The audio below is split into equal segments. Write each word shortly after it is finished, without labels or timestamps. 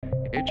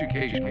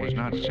Education was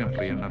not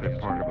simply another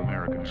part of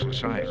American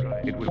society.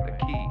 It was the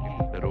key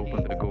that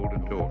opened the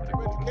golden door.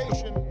 Through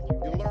education,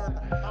 you learn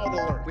how to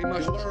learn. We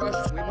must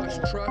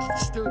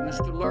trust students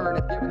to learn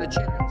if given the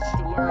chance.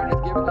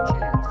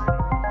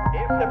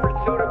 If the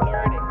pursuit of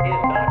learning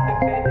is not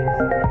defended,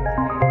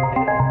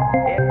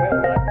 it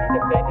will not be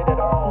defended at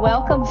all.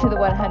 Welcome to the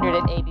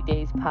 180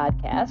 Days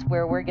podcast,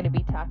 where we're going to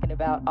be talking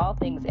about all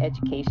things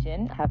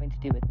education, having to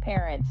do with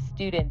parents,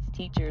 students,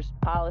 teachers,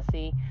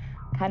 policy,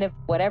 kind of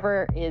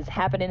whatever is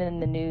happening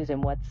in the news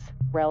and what's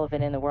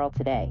relevant in the world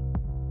today.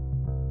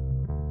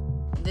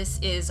 This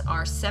is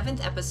our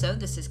 7th episode.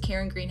 This is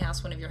Karen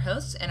Greenhouse, one of your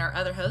hosts, and our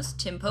other host,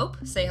 Tim Pope.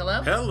 Say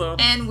hello. Hello.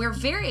 And we're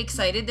very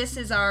excited. This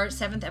is our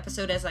 7th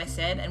episode, as I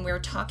said, and we're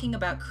talking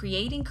about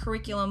creating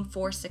curriculum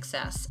for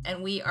success.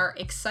 And we are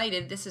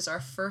excited. This is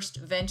our first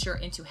venture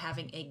into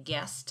having a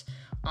guest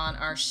on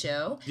our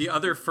show. We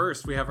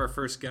have our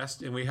first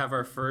guest, and we have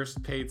our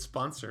first paid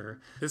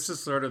sponsor. This is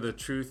sort of the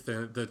truth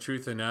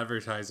in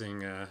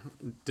advertising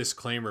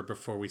disclaimer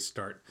before we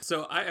start.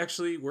 So I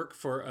actually work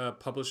for a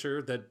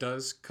publisher that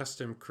does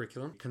custom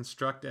curriculum,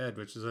 Construct Ed,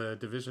 which is a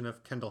division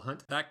of Kendall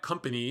Hunt. That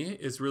company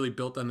is really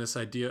built on this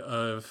idea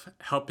of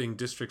helping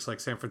districts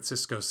like San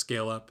Francisco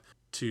scale up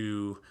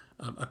to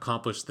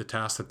accomplish the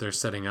tasks that they're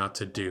setting out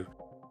to do.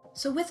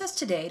 So with us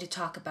today to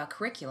talk about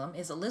curriculum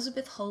is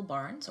Elizabeth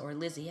Hull-Barnes, or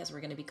Lizzie as we're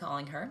going to be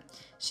calling her.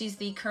 She's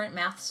the current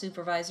math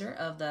supervisor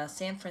of the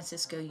San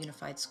Francisco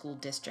Unified School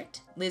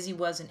District. Lizzie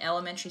was an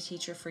elementary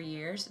teacher for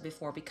years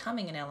before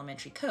becoming an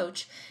elementary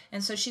coach,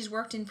 and so she's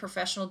worked in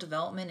professional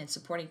development and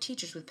supporting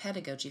teachers with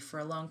pedagogy for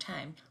a long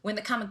time. When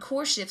the Common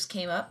Core shifts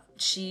came up,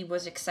 she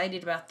was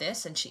excited about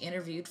this and she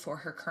interviewed for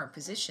her current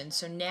position.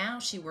 So now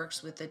she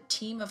works with a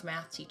team of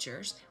math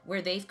teachers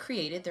where they've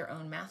created their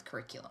own math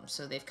curriculum.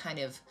 So they've kind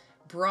of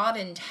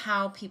broadened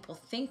how people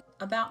think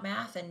about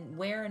math and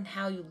where and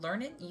how you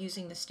learn it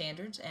using the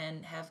standards,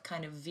 and have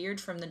kind of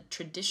veered from the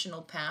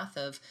traditional path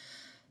of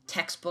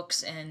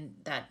textbooks and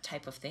that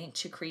type of thing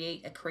to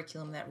create a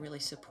curriculum that really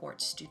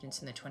supports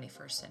students in the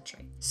 21st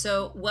century.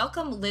 So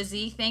welcome,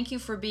 Lizzie. Thank you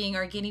for being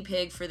our guinea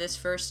pig for this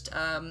first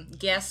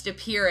guest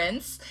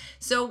appearance.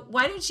 So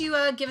why don't you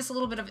give us a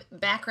little bit of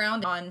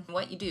background on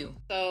what you do?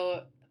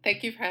 So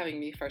thank you for having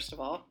me, first of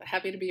all.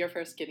 Happy to be your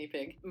first guinea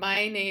pig.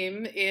 My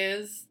name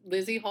is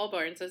Lizzie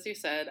Hull-Barnes, as you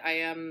said. I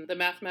am the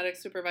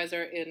mathematics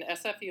supervisor in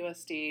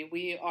SFUSD.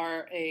 We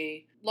are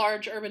a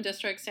large urban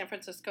district, San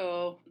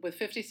Francisco, with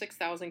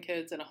 56,000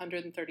 kids and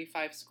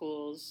 135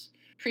 schools,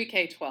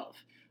 pre-K-12.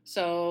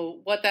 So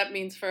what that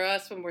means for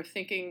us when we're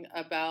thinking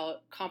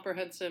about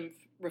comprehensive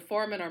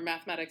reform in our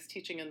mathematics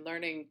teaching and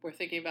learning, we're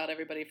thinking about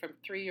everybody from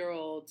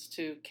 3-year-olds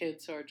to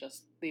kids who are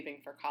just leaving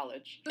for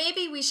college.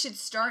 Maybe we should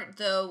start,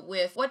 though,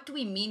 with what do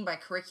we mean by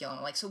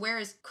curriculum? So where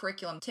is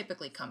curriculum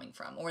typically coming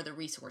from, or the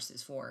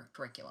resources for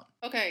curriculum?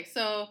 Okay,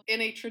 so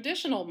in a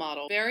traditional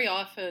model, very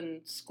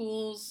often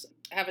schools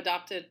have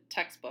adopted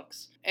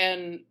textbooks.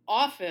 And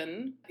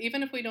often,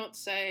 even if we don't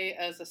say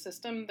as a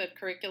system that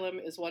curriculum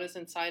is what is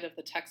inside of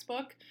the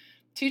textbook,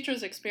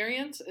 teachers'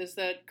 experience is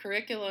that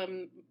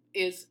curriculum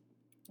is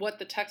what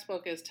the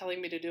textbook is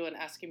telling me to do and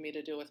asking me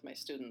to do with my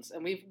students.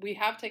 And we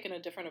have taken a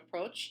different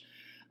approach.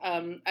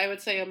 I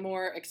would say a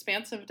more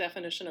expansive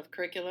definition of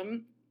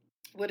curriculum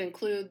would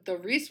include the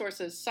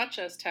resources such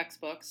as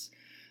textbooks,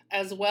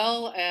 as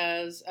well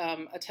as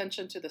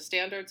attention to the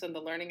standards and the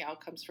learning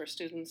outcomes for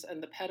students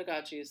and the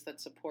pedagogies that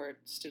support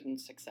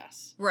student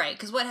success. Right,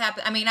 because what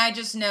happened, I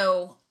just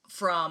know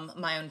from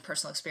my own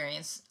personal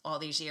experience all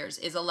these years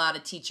is a lot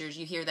of teachers,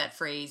 you hear that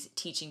phrase,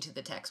 teaching to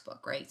the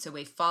textbook, right? So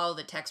we follow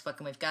the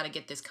textbook and we've got to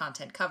get this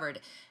content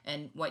covered.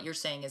 And what you're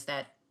saying is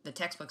that the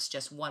textbook's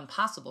just one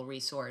possible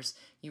resource.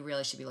 You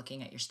really should be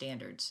looking at your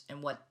standards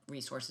and what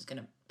resource is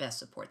going to best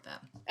support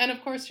them. And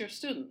of course, your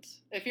students.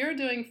 If you're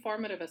doing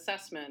formative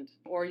assessment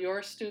or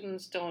your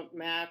students don't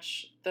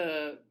match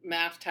the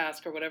math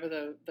task or whatever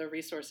the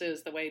resource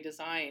is the way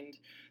designed,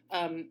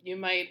 you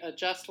might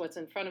adjust what's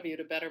in front of you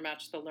to better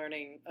match the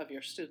learning of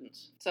your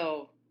students.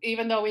 So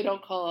even though we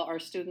don't call our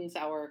students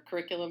our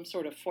curriculum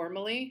sort of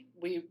formally,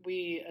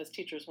 we as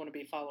teachers want to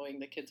be following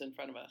the kids in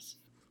front of us.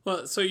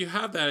 Well, so you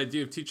have that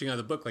idea of teaching out of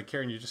the book, like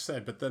Karen, you just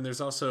said, but then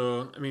there's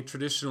also,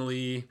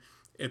 traditionally,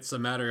 it's a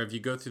matter of you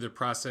go through the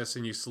process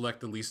and you select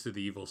the least of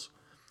the evils.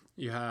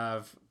 You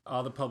have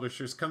all the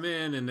publishers come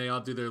in and they all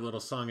do their little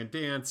song and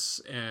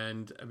dance,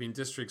 and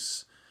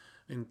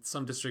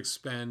some districts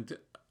spend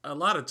a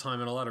lot of time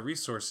and a lot of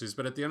resources,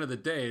 but at the end of the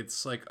day,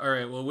 it's like, all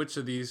right, well, which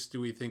of these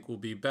do we think will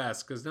be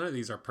best? Because none of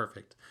these are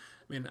perfect.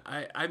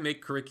 I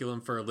make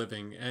curriculum for a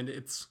living, and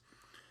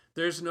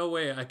there's no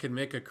way I can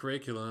make a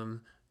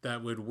curriculum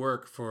that would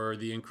work for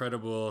the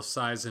incredible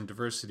size and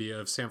diversity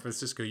of San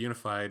Francisco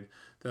Unified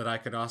that I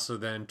could also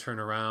then turn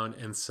around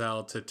and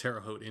sell to Terre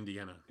Haute,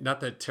 Indiana.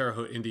 Not that Terre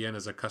Haute, Indiana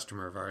is a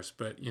customer of ours,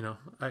 but,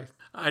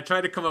 I try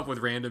to come up with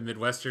random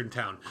Midwestern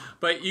town.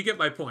 But you get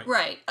my point.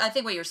 Right. I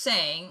think what you're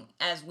saying,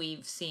 as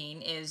we've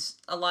seen, is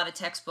a lot of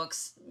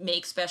textbooks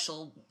make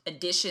special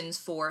editions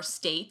for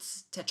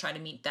states to try to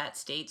meet that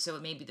state. So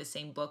it may be the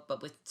same book,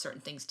 but with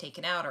certain things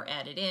taken out or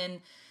added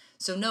in.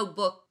 So no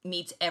book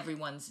meets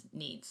everyone's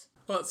needs.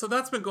 Well, so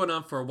that's been going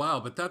on for a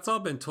while, but that's all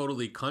been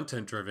totally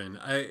content driven.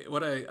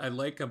 What I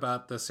like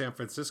about the San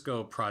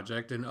Francisco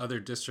project and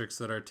other districts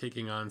that are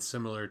taking on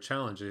similar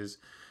challenges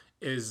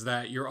is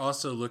that you're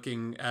also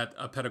looking at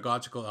a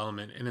pedagogical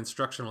element, an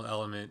instructional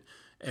element,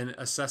 an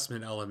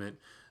assessment element.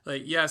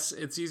 Like, yes,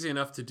 it's easy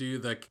enough to do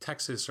the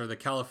Texas or the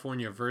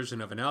California version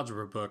of an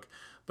algebra book,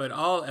 but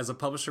all as a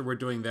publisher we're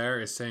doing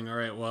there is saying, all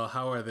right, well,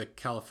 how are the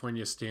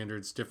California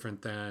standards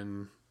different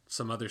than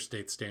some other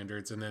state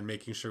standards, and then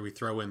making sure we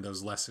throw in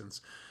those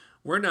lessons.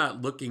 We're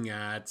not looking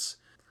at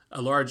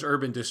a large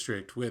urban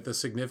district with a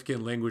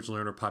significant language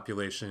learner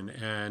population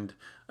and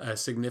a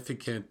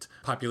significant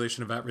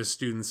population of at-risk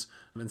students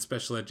and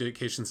special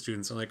education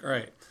students. I'm like, all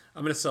right,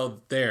 I'm going to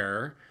sell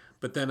there,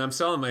 but then I'm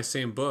selling my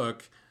same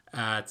book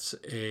at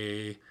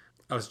I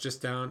was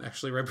just down,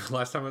 actually, right before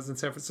last time I was in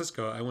San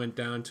Francisco, I went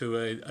down to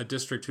a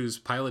district who's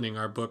piloting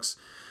our books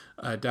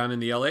down in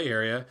the LA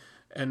area,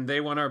 and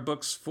they want our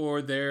books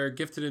for their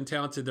gifted and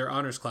talented, their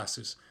honors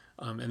classes.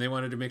 And they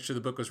wanted to make sure the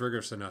book was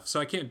rigorous enough.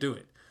 So I can't do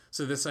it.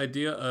 So this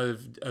idea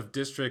of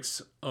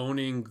districts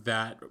owning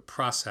that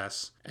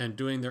process and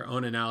doing their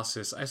own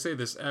analysis, I say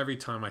this every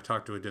time I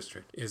talk to a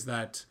district, is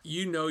that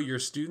you know your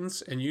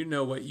students and you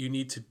know what you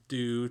need to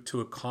do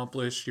to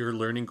accomplish your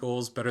learning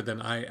goals better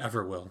than I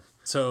ever will.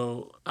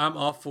 So I'm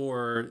all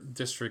for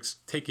districts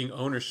taking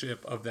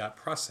ownership of that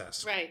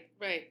process. Right.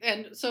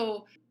 And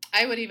so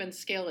I would even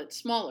scale it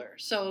smaller.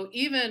 So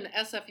even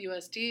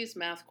SFUSD's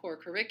math core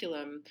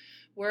curriculum,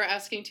 we're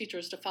asking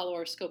teachers to follow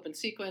our scope and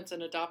sequence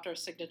and adopt our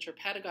signature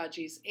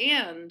pedagogies,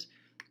 and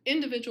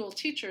individual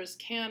teachers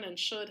can and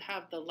should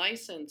have the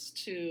license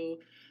to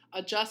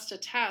adjust a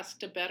task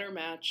to better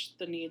match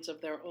the needs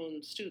of their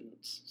own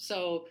students.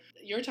 So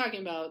you're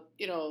talking about,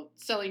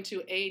 selling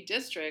to a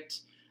district.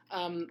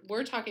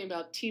 We're talking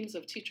about teams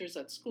of teachers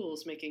at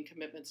schools making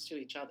commitments to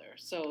each other.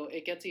 So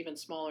it gets even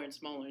smaller and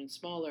smaller and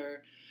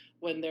smaller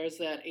when there's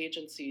that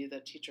agency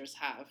that teachers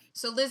have.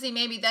 So Lizzie,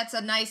 maybe that's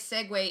a nice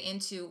segue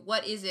into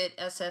what is it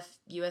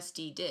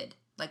SFUSD did?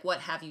 Like,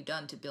 what have you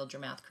done to build your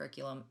math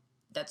curriculum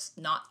that's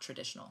not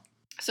traditional?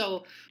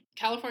 So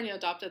California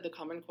adopted the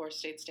Common Core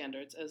state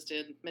standards, as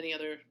did many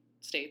other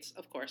states,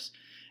 of course.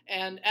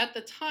 And at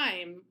the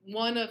time,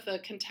 one of the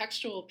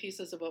contextual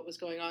pieces of what was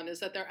going on is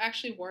that there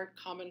actually weren't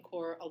Common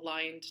Core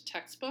aligned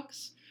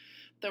textbooks.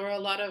 There were a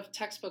lot of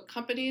textbook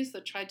companies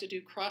that tried to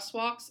do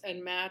crosswalks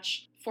and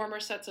match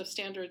former sets of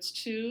standards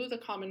to the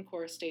Common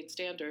Core state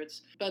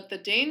standards. But the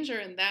danger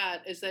in that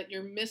is that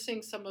you're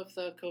missing some of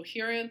the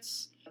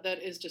coherence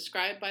that is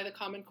described by the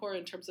Common Core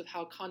in terms of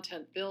how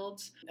content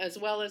builds, as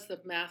well as the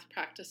math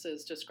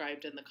practices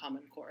described in the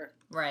Common Core.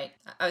 Right.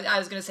 I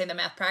was going to say the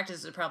math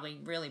practices are probably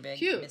really big.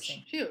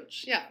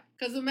 Huge, yeah.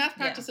 Because the math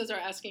practices are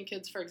asking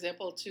kids, for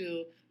example,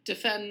 to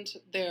defend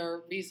their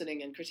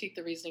reasoning and critique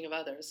the reasoning of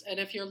others. And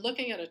if you're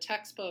looking at a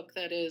textbook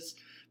that is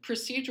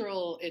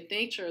procedural in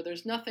nature,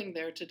 there's nothing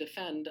there to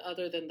defend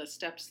other than the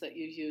steps that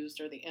you used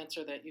or the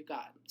answer that you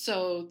got.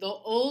 So the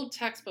old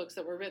textbooks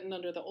that were written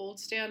under the old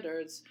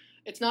standards,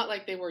 it's not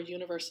like they were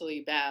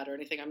universally bad or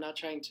anything. I'm not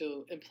trying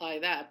to imply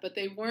that, but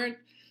they weren't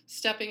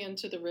stepping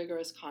into the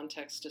rigorous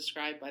context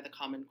described by the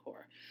Common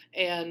Core.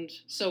 And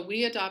so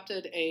we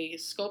adopted a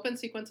scope and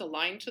sequence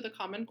aligned to the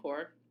Common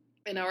Core.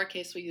 In our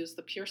case, we use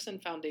the Pearson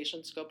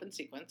Foundation scope and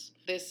sequence.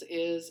 This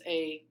is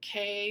a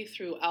K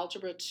through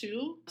Algebra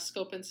 2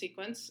 scope and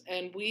sequence,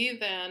 and we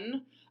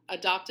then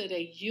adopted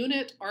a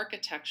unit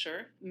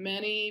architecture.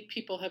 Many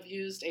people have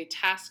used a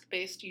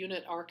task-based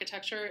unit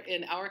architecture.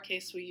 In our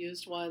case, we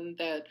used one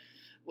that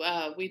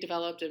we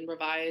developed and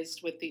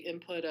revised with the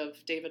input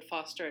of David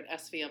Foster at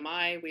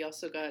SVMI. We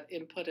also got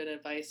input and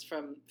advice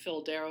from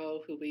Phil Darrow,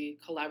 who we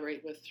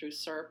collaborate with through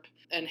SERP,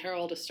 and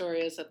Harold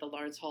Astorias at the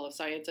Lawrence Hall of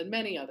Science, and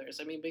many others.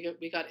 I mean,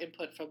 we got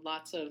input from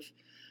lots of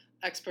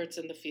experts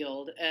in the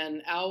field.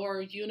 And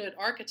our unit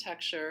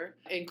architecture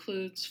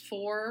includes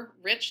 4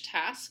 rich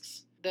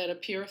tasks that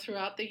appear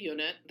throughout the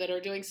unit that are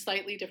doing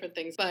slightly different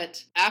things.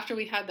 But after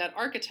we had that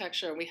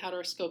architecture and we had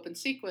our scope and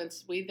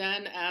sequence, we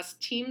then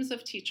asked teams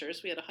of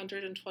teachers, we had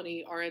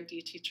 120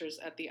 R&D teachers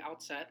at the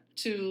outset,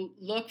 to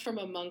look from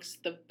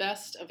amongst the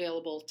best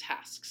available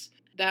tasks.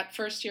 That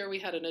first year, we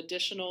had an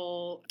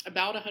additional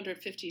about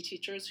 150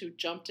 teachers who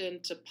jumped in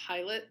to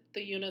pilot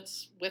the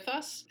units with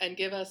us and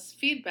give us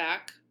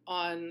feedback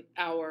on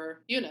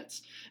our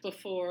units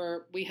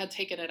before we had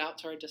taken it out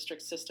to our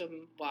district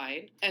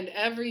system-wide. And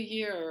every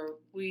year,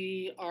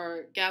 we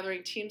are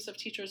gathering teams of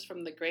teachers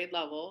from the grade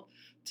level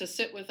to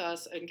sit with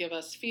us and give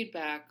us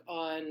feedback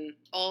on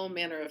all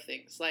manner of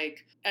things,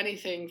 like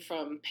anything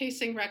from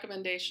pacing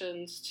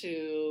recommendations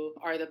to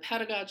are the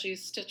pedagogies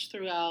stitched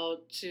throughout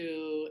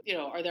to,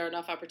 are there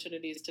enough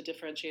opportunities to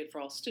differentiate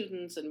for all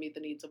students and meet the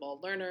needs of all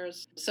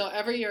learners. So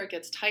every year it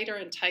gets tighter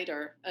and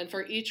tighter. And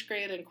for each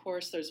grade and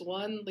course, there's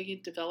one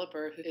lead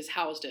developer who is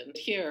housed in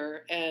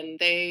here, and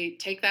they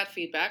take that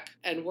feedback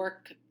and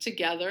work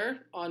together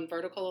on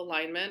vertical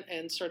alignment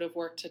and sort of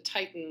work to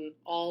tighten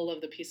all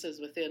of the pieces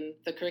within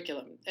the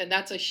curriculum. And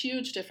that's a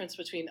huge difference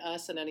between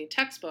us and any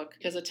textbook,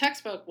 because a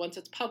textbook, once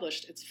it's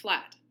published, it's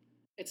flat.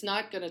 It's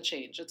not going to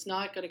change. It's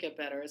not going to get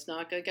better. It's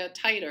not going to get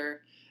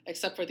tighter,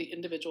 except for the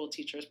individual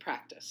teacher's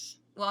practice.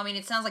 Well, I mean,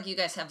 it sounds like you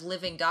guys have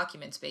living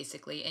documents,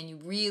 basically, and you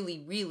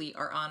really, really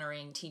are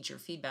honoring teacher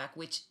feedback,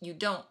 which you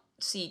don't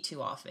see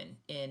too often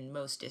in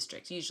most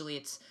districts. Usually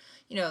it's,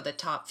 the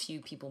top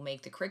few people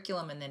make the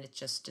curriculum and then it's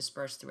just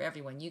dispersed through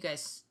everyone. You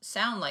guys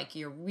sound like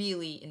you're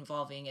really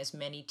involving as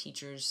many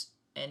teachers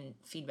and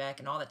feedback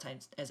and all that time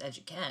as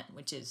you can,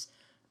 which is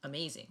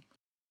amazing.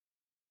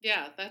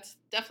 Yeah, that's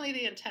definitely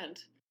the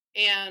intent.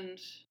 And,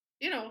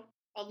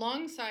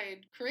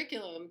 alongside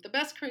curriculum, the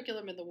best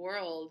curriculum in the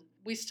world,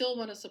 we still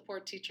want to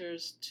support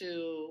teachers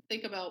to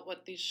think about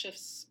what these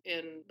shifts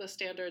in the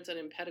standards and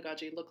in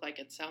pedagogy look like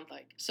and sound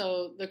like.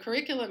 So the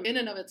curriculum in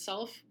and of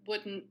itself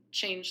wouldn't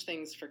change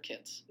things for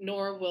kids,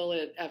 nor will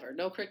it ever.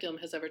 No curriculum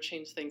has ever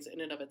changed things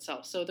in and of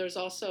itself. So there's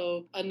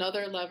also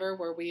another lever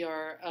where we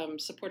are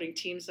supporting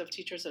teams of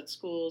teachers at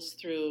schools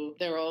through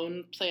their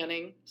own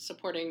planning,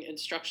 supporting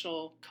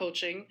instructional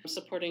coaching,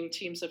 supporting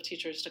teams of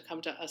teachers to come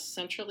to us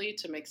centrally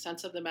to make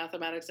sense of the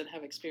mathematics and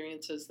have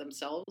experiences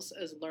themselves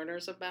as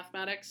learners of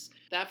mathematics.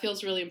 That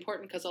feels really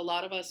important because a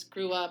lot of us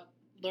grew up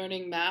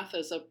learning math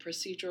as a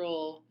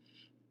procedural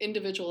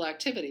individual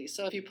activity.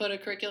 So if you put a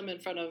curriculum in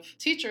front of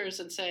teachers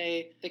and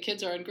say the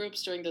kids are in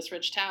groups doing this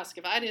rich task,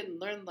 if I didn't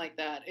learn like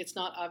that, it's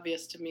not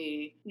obvious to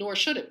me, nor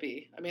should it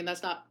be. I mean,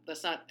 that's not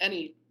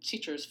any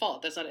teacher's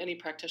fault. That's not any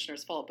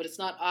practitioner's fault, but it's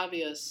not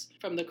obvious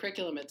from the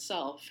curriculum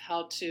itself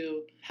how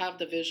to have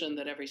the vision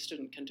that every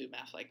student can do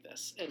math like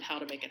this and how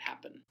to make it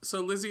happen.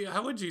 So Lizzie,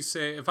 how would you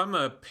say, if I'm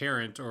a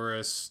parent or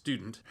a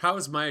student, how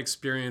is my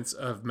experience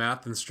of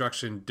math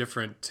instruction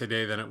different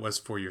today than it was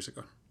 4 years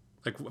ago?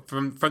 Like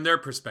from their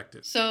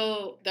perspective.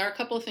 So there are a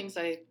couple of things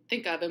I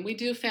think of, and we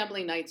do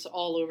family nights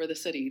all over the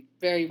city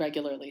very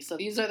regularly. So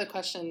these are the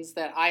questions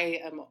that I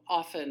am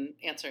often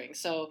answering.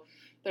 So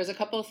there's a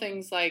couple of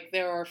things like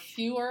there are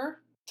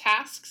fewer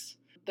tasks.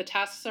 The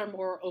tasks are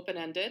more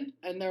open-ended,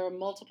 and there are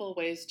multiple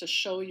ways to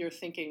show your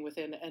thinking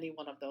within any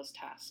one of those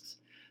tasks.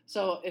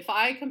 So if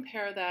I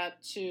compare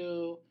that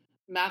to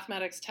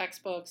mathematics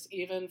textbooks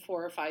even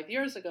 4 or 5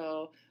 years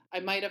ago, I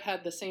might have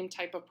had the same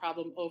type of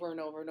problem over and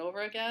over and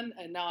over again,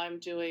 and now I'm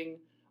doing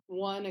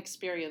one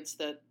experience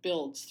that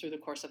builds through the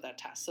course of that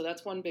task. So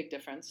that's one big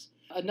difference.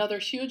 Another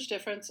huge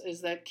difference is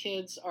that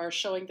kids are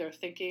showing their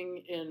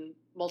thinking in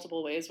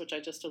multiple ways, which I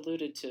just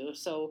alluded to.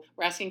 So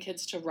we're asking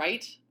kids to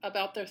write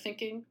about their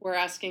thinking. We're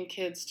asking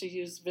kids to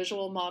use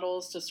visual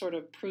models to sort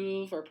of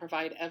prove or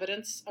provide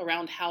evidence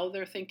around how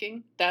they're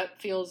thinking.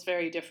 That feels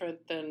very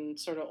different than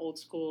sort of old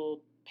school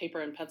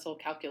paper and pencil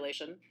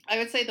calculation. I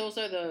would say those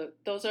are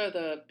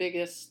the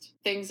biggest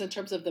things in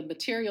terms of the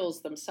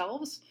materials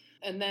themselves.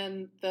 And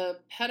then the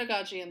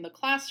pedagogy in the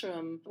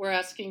classroom, we're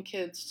asking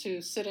kids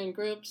to sit in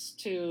groups,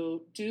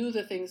 to do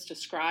the things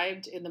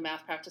described in the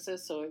math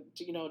practices. So,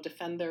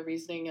 defend their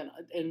reasoning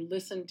and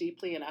listen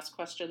deeply and ask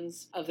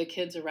questions of the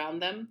kids around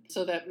them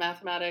so that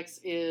mathematics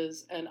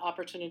is an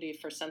opportunity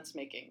for sense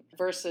making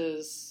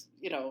versus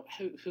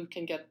who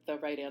can get the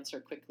right answer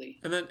quickly.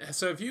 And then,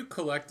 so have you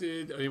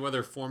collected,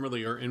 whether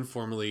formally or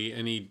informally,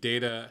 any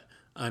data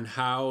on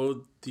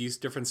how these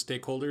different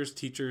stakeholders,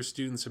 teachers,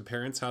 students, and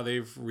parents, how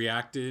they've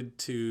reacted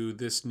to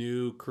this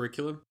new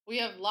curriculum? We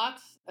have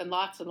lots and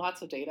lots and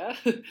lots of data.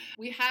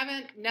 We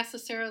haven't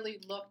necessarily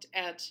looked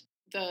at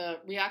the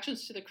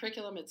reactions to the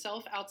curriculum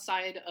itself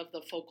outside of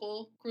the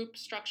focal group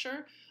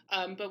structure.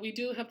 But we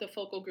do have the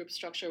focal group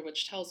structure,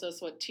 which tells us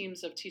what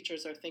teams of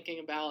teachers are thinking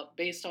about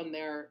based on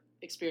their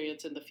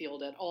experience in the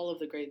field at all of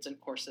the grades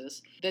and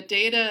courses. The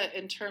data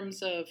in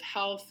terms of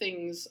how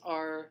things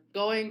are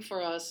going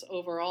for us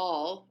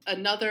overall,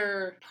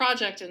 another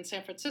project in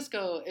San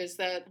Francisco is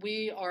that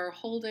we are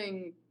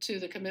holding to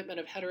the commitment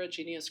of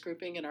heterogeneous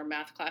grouping in our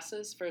math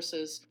classes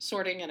versus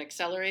sorting and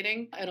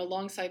accelerating. And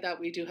alongside that,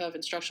 we do have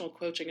instructional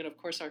coaching and, of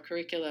course, our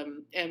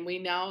curriculum. And we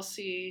now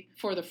see,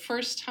 for the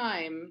first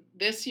time,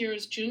 this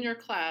year's junior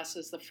class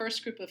is the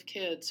first group of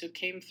kids who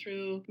came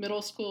through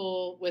middle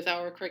school with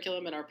our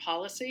curriculum and our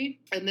policy.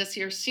 And this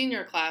year's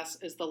senior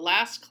class is the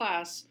last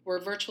class where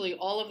virtually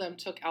all of them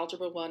took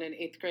Algebra 1 in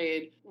 8th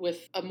grade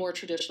with a more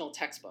traditional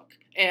textbook.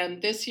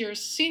 And this year's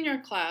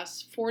senior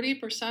class,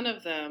 40%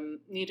 of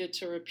them needed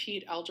to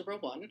repeat Algebra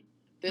 1.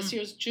 This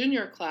year's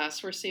junior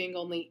class, we're seeing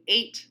only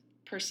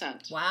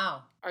 8%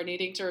 Wow. are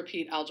needing to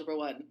repeat Algebra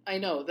 1. I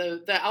know,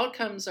 the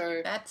outcomes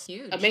are That's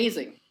huge.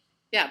 Amazing.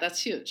 Yeah,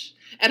 that's huge.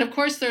 And of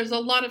course, there's a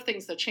lot of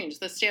things that change.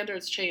 The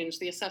standards change,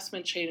 the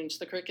assessment changed,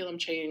 the curriculum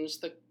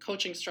changed, the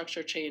coaching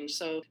structure changed.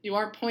 So you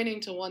aren't pointing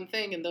to one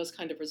thing in those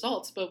kind of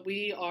results, but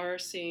we are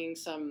seeing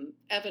some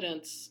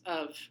evidence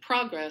of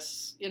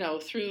progress,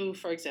 through,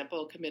 for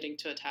example, committing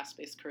to a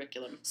task-based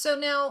curriculum. So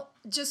now,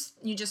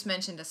 you just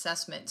mentioned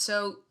assessment.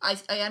 So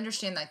I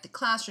understand that the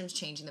classroom's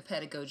changing, the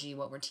pedagogy,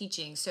 what we're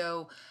teaching.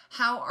 So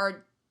how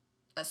are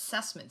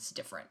assessments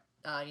different?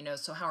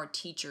 So how are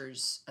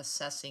teachers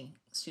assessing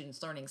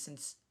students' learning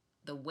since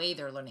the way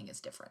they're learning is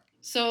different?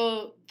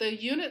 So the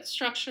unit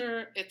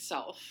structure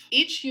itself,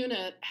 each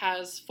unit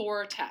has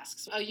 4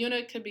 tasks. A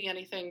unit could be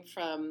anything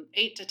from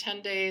 8 to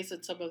 10 days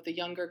in some of the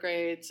younger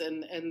grades,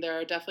 and there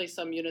are definitely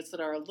some units that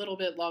are a little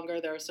bit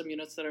longer. There are some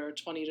units that are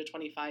 20 to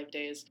 25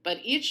 days. But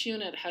each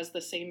unit has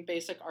the same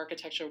basic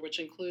architecture, which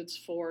includes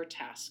 4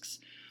 tasks.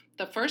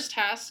 The first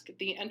task,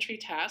 the entry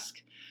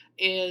task,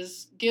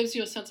 gives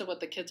you a sense of what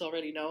the kids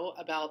already know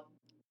about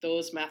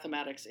those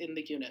mathematics in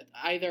the unit,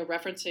 either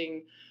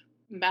referencing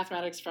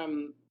mathematics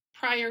from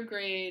prior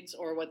grades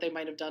or what they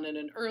might have done in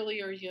an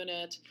earlier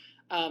unit,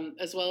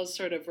 as well as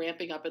sort of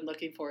ramping up and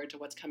looking forward to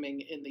what's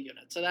coming in the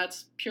unit. So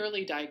that's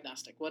purely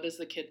diagnostic. What does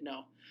the kid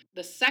know?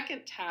 The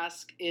second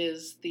task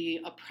is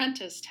the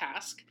apprentice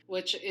task,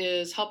 which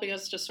is helping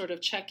us to sort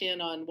of check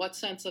in on what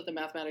sense of the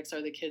mathematics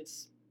are the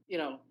kids,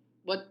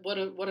 what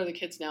are the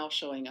kids now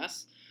showing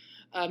us.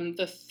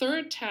 The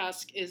third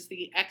task is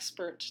the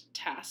expert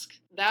task.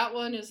 That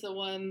one is the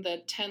one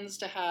that tends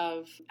to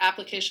have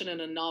application in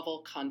a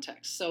novel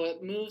context. So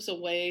it moves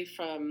away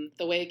from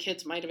the way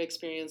kids might have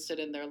experienced it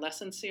in their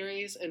lesson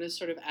series and is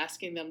sort of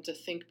asking them to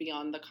think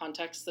beyond the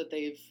context that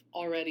they've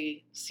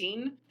already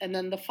seen. And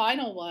then the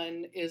final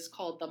one is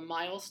called the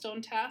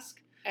milestone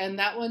task. And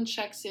that one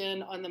checks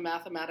in on the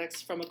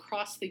mathematics from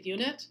across the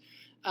unit.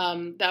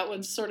 That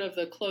one's sort of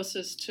the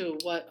closest to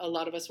what a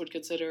lot of us would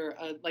consider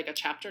like a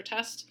chapter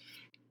test.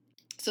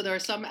 So there are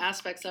some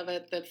aspects of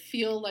it that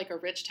feel like a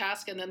rich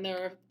task, and then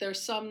there's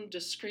some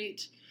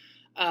discrete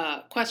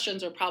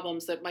questions or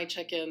problems that might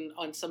check in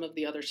on some of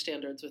the other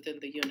standards within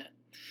the unit.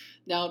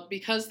 Now,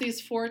 because these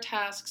 4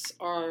 tasks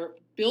are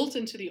built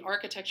into the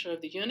architecture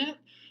of the unit,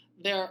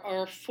 there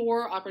are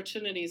 4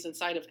 opportunities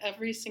inside of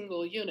every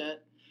single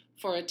unit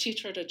for a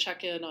teacher to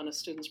check in on a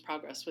student's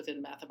progress within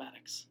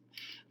mathematics.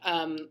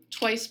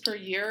 Twice per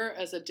year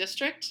as a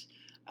district,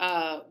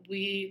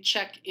 we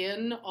check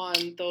in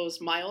on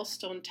those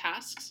milestone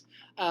tasks.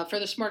 For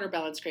the Smarter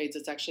Balanced grades,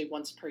 it's actually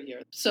once per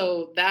year.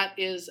 So that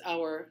is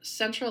our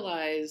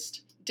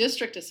centralized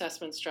district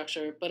assessment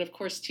structure, but of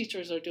course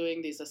teachers are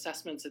doing these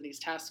assessments and these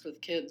tasks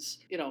with kids,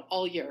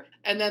 all year.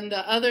 And then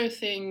the other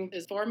thing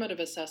is formative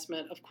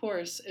assessment, of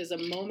course, is a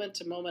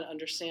moment-to-moment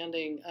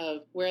understanding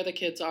of where the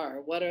kids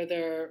are. What are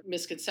their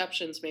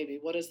misconceptions maybe?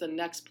 What is the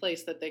next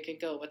place that they can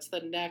go? What's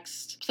the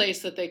next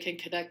place that they can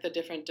connect the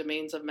different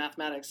domains of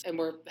mathematics? And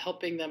we're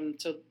helping them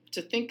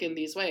to think in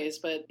these ways,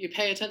 but you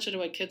pay attention to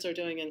what kids are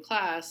doing in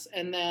class,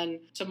 and then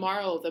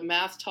tomorrow the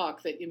math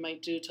talk that you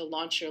might do to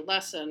launch your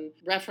lesson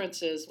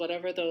references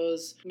whatever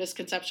those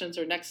misconceptions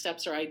or next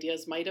steps or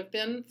ideas might have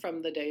been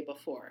from the day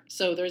before.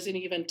 So there's an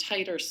even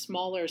tighter,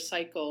 smaller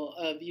cycle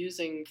of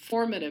using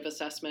formative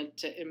assessment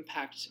to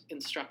impact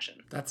instruction.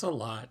 That's a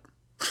lot.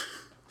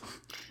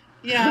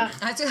 Yeah,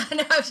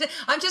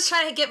 I'm just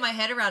trying to get my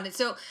head around it.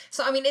 So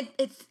I mean,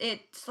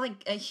 it's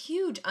like a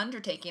huge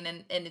undertaking,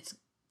 and it's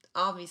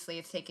obviously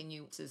it's taken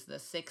you, this is the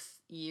 6th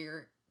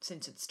year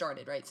since it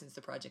started, right? Since the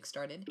project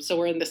started. So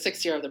we're in the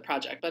 6th year of the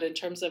project, but in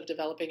terms of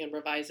developing and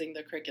revising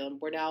the curriculum,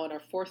 we're now in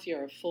our 4th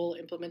year of full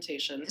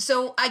implementation.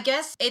 So I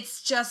guess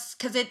it's just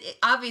because it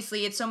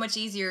obviously it's so much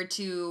easier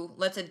to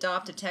let's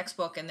adopt a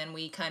textbook and then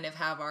we kind of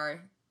have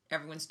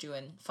everyone's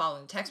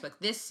following the textbook.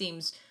 This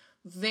seems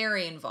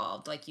very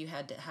involved. Like you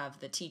had to have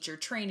the teacher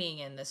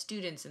training and the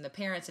students and the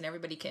parents and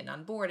everybody getting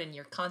on board, and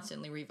you're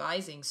constantly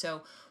revising.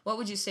 So what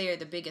would you say are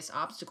the biggest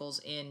obstacles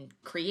in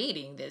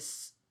creating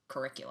this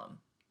curriculum?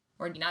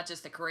 Or not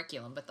just the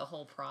curriculum, but the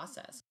whole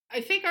process? I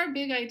think our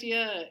big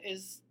idea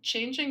is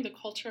changing the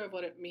culture of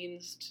what it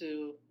means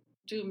to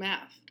do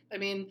math. I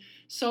mean,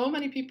 so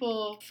many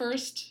people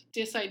first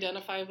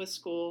disidentify with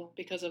school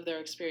because of their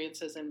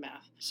experiences in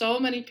math. So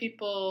many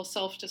people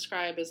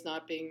self-describe as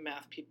not being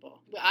math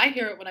people. I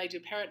hear it when I do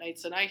parent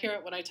nights, and I hear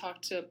it when I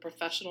talk to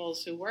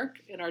professionals who work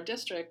in our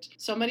district.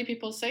 So many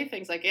people say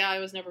things like, yeah, I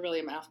was never really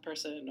a math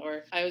person,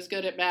 or I was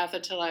good at math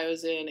until I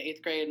was in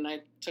 8th grade and I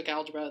took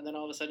algebra and then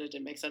all of a sudden it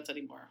didn't make sense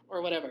anymore,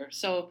 or whatever.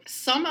 So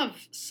some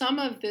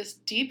of this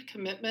deep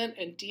commitment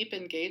and deep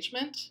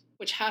engagement,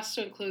 which has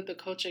to include the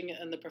coaching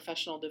and the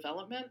professional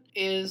development,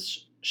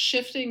 is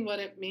shifting what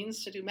it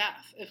means to do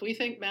math. If we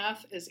think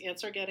math is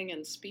answer getting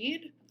and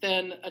speed,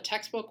 then a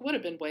textbook would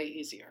have been way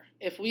easier.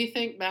 If we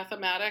think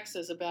mathematics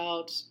is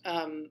about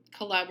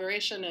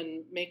collaboration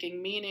and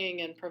making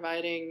meaning and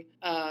providing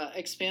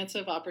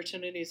expansive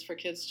opportunities for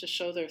kids to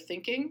show their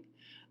thinking,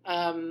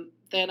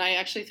 then I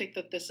actually think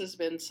that this has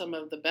been some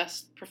of the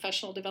best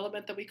professional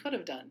development that we could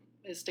have done,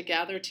 is to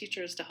gather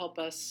teachers to help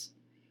us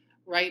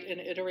write and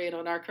iterate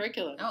on our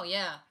curriculum. Oh,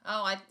 yeah.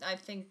 Oh, I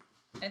think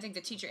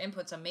the teacher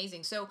input's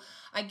amazing. So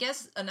I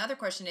guess another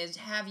question is,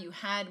 have you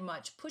had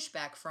much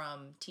pushback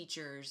from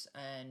teachers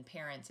and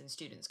parents and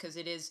students? Because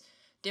it is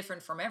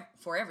different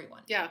for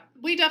everyone. Yeah,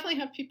 we definitely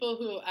have people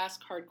who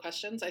ask hard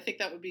questions. I think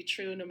that would be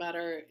true no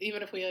matter,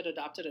 even if we had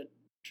adopted a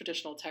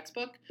traditional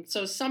textbook.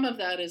 So some of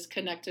that is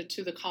connected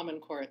to the Common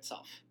Core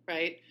itself,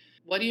 right?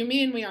 What do you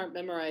mean we aren't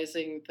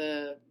memorizing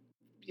the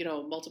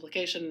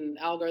multiplication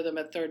algorithm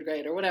at third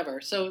grade or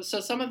whatever. So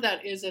some of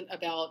that isn't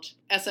about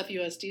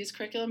SFUSD's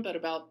curriculum, but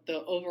about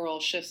the overall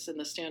shifts in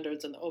the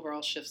standards and the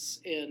overall shifts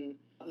in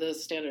the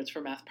standards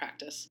for math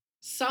practice.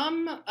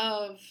 Some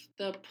of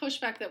the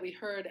pushback that we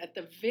heard at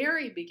the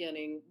very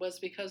beginning was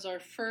because our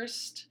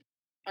first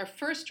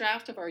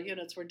draft of our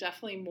units were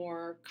definitely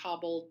more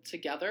cobbled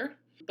together.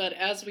 But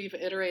as we've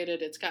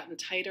iterated, it's gotten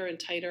tighter and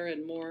tighter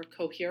and more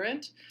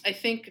coherent. I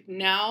think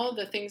now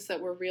the things that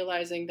we're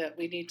realizing that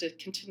we need to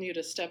continue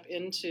to step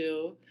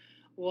into,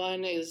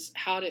 one is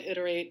how to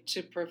iterate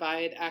to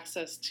provide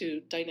access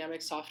to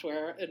dynamic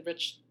software,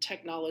 enriched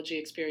technology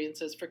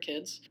experiences for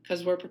kids,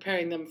 because we're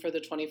preparing them for the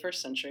 21st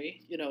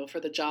century, for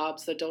the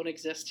jobs that don't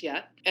exist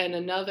yet. And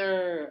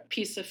another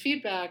piece of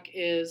feedback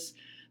is,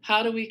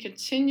 how do we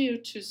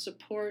continue to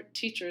support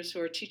teachers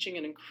who are teaching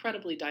in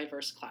incredibly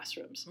diverse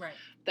classrooms? Right.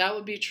 That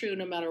would be true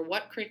no matter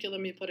what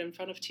curriculum you put in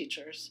front of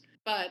teachers.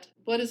 But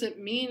what does it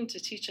mean to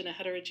teach in a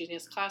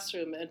heterogeneous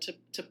classroom and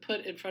to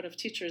put in front of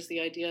teachers the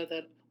idea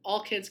that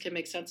all kids can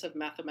make sense of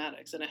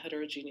mathematics in a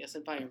heterogeneous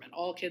environment?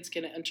 All kids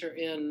can enter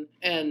in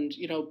and,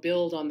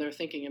 build on their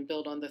thinking and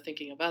build on the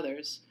thinking of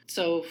others.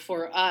 So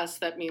for us,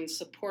 that means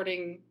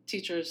supporting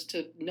teachers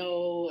to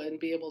know and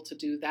be able to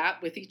do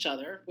that with each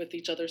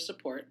other's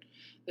support.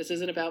 This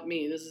isn't about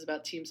me. This is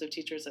about teams of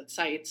teachers at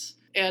sites.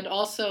 And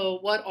also,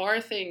 what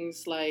are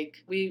things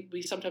like, we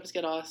sometimes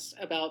get asked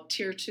about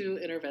tier 2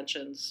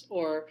 interventions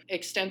or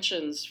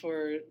extensions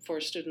for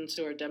students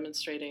who are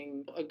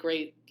demonstrating a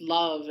great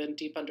love and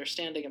deep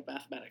understanding of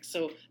mathematics.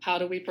 So how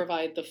do we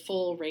provide the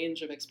full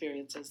range of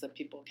experiences that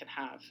people can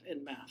have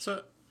in math?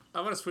 So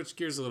I want to switch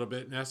gears a little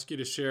bit and ask you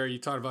to share. You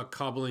talked about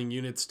cobbling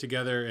units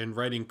together and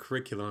writing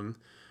curriculum,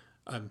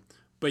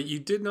 but you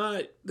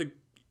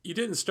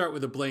didn't start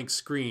with a blank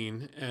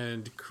screen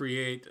and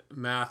create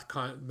math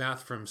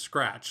from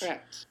scratch.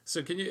 Correct.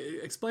 So can you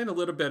explain a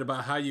little bit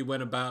about how you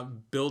went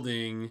about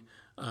building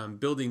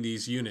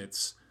these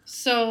units?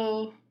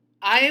 So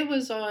I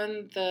was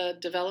on the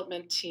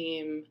development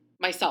team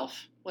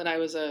myself when I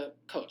was a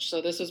coach.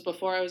 So this was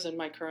before I was in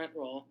my current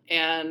role.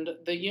 And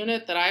the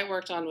unit that I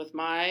worked on with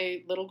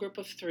my little group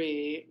of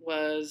 3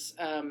 was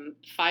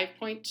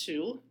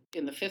 5.2.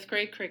 in the 5th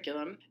grade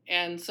curriculum.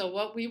 And so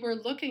what we were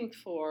looking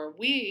for,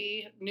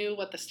 we knew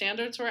what the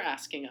standards were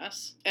asking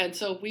us. And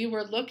so we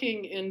were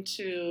looking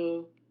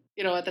into,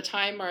 at the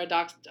time our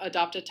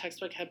adopted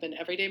textbook had been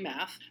Everyday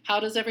Math.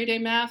 How does Everyday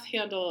Math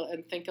handle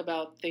and think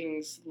about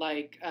things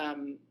like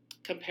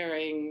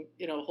comparing,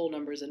 whole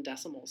numbers and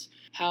decimals?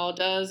 How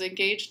does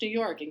Engage New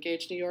York?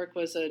 Engage New York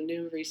was a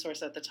new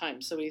resource at the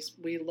time. So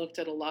we looked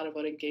at a lot of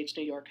what Engage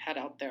New York had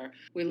out there.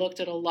 We looked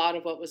at a lot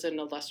of what was in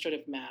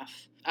illustrative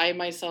math. I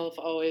myself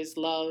always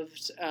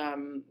loved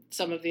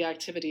some of the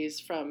activities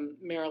from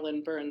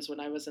Marilyn Burns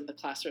when I was in the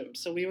classroom.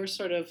 So we were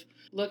sort of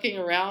looking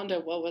around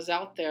at what was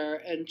out there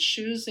and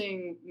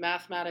choosing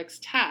mathematics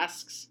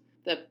tasks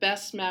that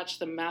best match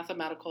the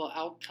mathematical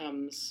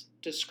outcomes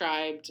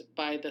described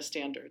by the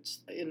standards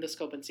in the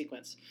scope and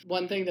sequence.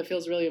 One thing that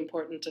feels really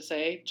important to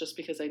say, just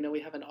because I know we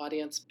have an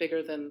audience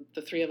bigger than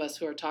the 3 of us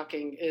who are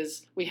talking,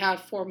 is we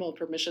have formal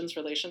permissions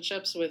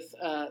relationships with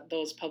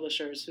those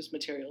publishers whose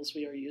materials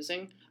we are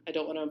using. I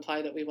don't want to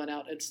imply that we went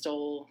out and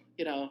stole,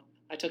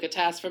 I took a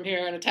task from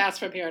here and a task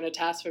from here and a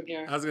task from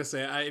here. I was going to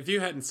say, if you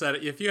hadn't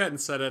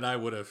said it, I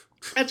would have.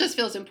 It just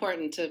feels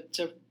important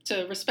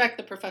to respect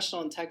the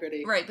professional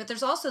integrity. Right, but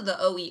there's also the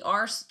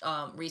OER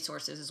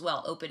resources as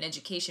well, open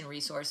education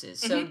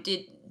resources. So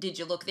did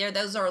you look there?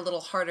 Those are a little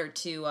harder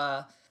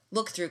to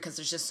look through because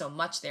there's just so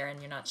much there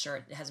and you're not sure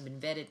it hasn't been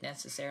vetted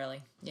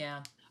necessarily.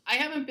 Yeah. I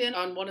haven't been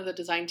on one of the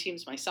design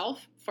teams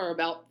myself for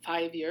about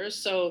 5 years,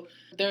 so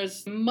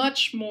there's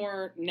much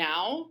more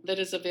now that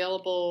is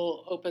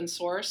available open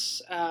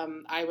source,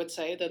 I would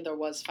say, than there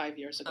was 5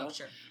 years ago. Oh,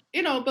 sure.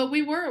 But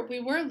we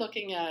were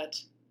looking at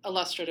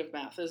illustrative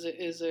math is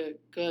a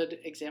good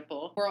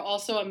example. We're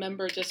also a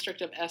member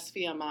district of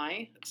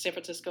SVMI, San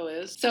Francisco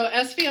is. So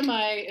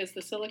SVMI is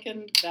the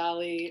Silicon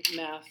Valley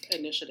Math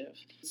Initiative.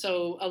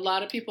 So a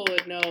lot of people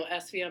would know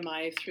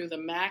SVMI through the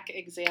MAC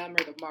exam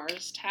or the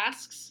MARS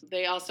tasks.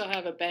 They also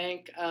have a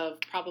bank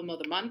of Problem of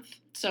the Month.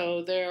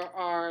 So there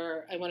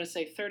are, I want to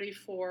say,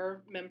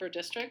 34 member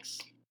districts.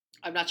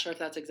 I'm not sure if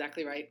that's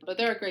exactly right, but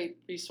they're a great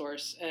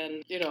resource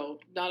and,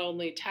 not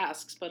only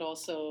tasks, but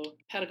also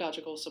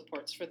pedagogical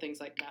supports for things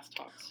like math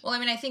talks. Well,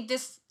 I think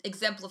this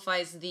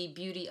exemplifies the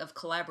beauty of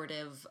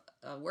collaborative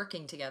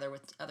working together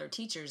with other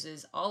teachers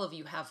is all of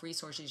you have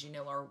resources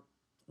are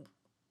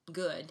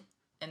good,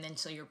 and then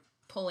so you're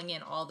pulling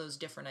in all those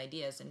different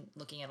ideas and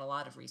looking at a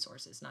lot of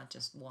resources, not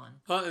just one.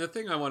 Well, and the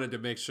thing I wanted to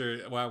make sure,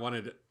 I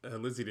wanted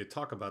Lizzie to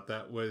talk about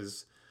that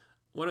was,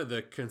 one of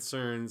the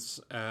concerns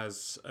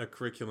as a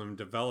curriculum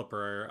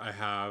developer I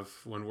have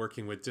when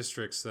working with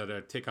districts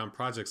that take on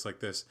projects like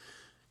this,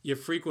 you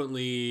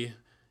frequently,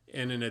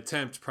 in an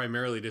attempt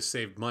primarily to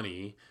save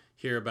money,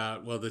 hear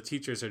about, well, the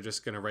teachers are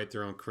just going to write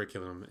their own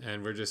curriculum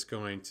and we're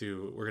going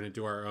to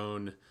do our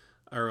own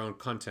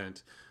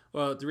content.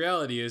 Well, the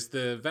reality is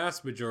the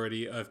vast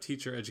majority of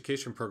teacher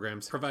education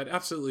programs provide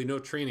absolutely no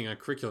training on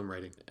curriculum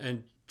writing.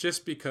 And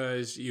just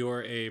because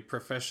you're a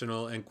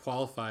professional and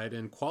qualified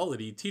and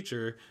quality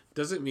teacher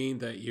doesn't mean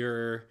that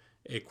you're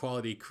a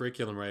quality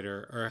curriculum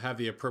writer or have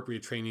the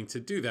appropriate training to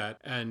do that.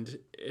 And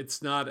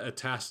it's not a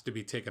task to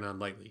be taken on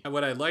lightly.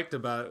 What I liked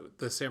about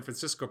the San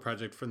Francisco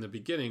project from the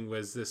beginning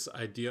was this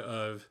idea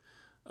of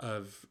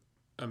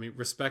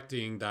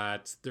respecting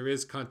that there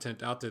is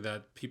content out there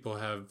that people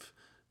have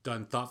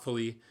done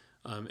thoughtfully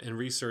and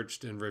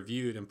researched and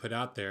reviewed and put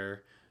out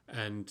there,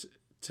 and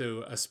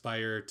to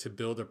aspire to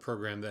build a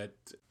program that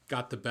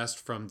got the best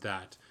from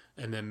that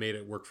and then made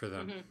it work for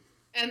them. Mm-hmm.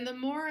 And the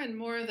more and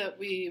more that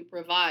we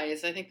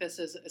revise, I think this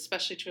is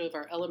especially true of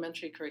our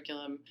elementary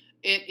curriculum,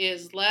 it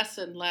is less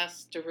and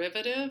less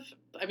derivative.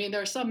 I mean,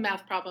 there are some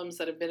math problems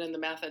that have been in the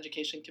math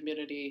education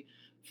community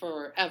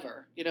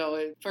forever. You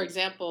know, for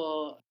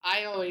example,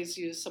 I always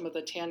use some of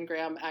the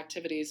tangram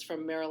activities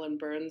from Marilyn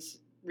Burns'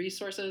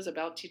 resources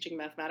about teaching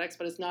mathematics,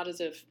 but it's not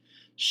as if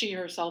she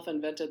herself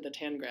invented the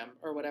tangram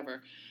or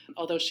whatever,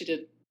 although she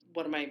did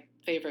one of my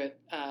favorite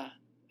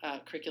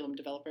curriculum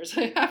developers,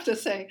 I have to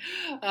say.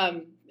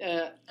 I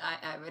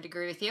would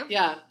agree with you.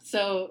 Yeah.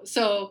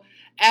 So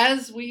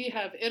as we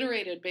have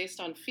iterated based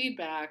on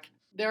feedback,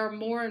 there are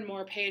more and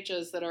more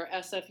pages that are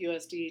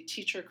SFUSD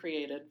teacher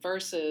created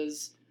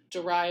versus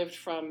derived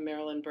from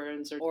Marilyn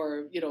Burns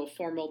or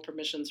formal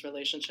permissions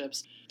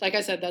relationships. Like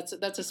I said,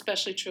 that's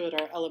especially true at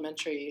our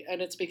elementary,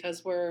 and it's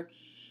because we're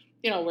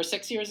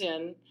 6 years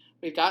in.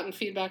 We've gotten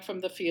feedback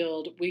from the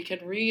field. We can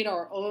read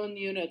our own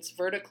units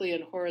vertically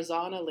and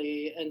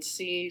horizontally and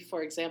see,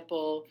 for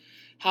example,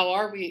 how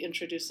are we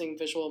introducing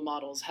visual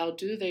models? How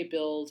do they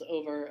build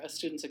over a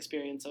student's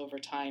experience over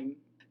time?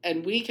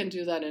 And we can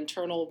do that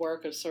internal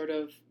work of sort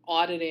of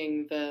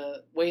auditing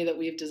the way that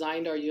we've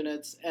designed our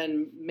units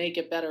and make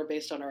it better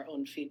based on our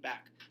own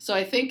feedback. So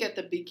I think at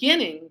the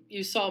beginning,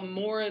 you saw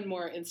more and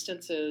more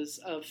instances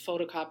of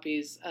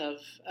photocopies of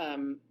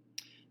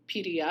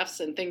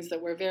PDFs and things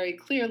that were very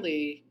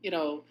clearly,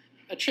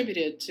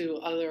 attributed to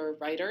other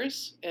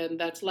writers, and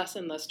that's less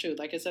and less true.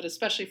 Like I said,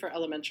 especially for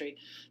elementary.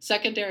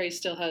 Secondary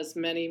still has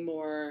many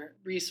more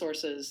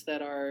resources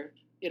that are,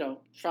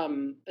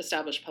 from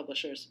established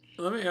publishers.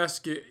 Let me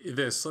ask you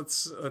this.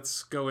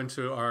 Let's go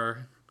into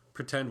our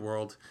pretend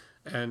world.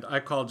 And I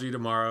called you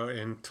tomorrow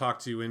and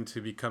talked you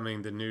into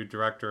becoming the new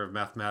director of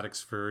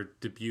mathematics for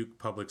Dubuque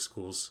Public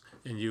Schools,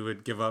 and you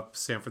would give up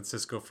San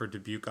Francisco for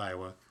Dubuque,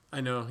 Iowa. I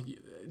know,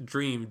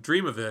 dream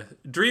of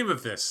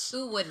this.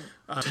 Who wouldn't?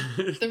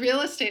 The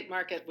real estate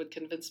market would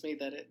convince me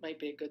that it might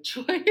be a good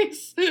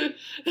choice.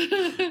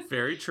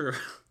 Very true.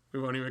 We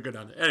won't even go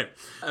down there. Anyway,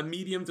 a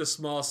medium to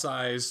small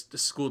sized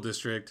school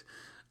district.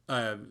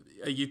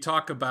 You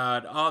talk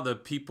about all the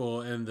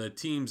people and the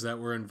teams that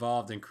were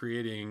involved in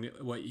creating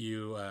what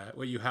you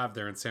have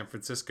there in San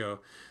Francisco.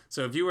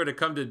 So if you were to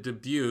come to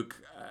Dubuque,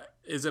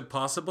 is it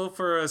possible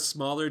for a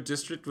smaller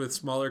district with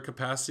smaller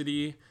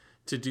capacity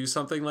to do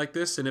something like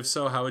this? And if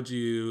so, how would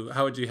you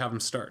have them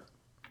start?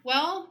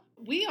 Well,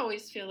 we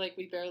always feel like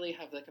we barely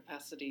have the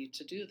capacity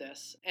to do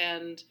this.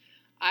 And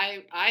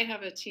I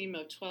have a team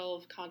of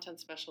 12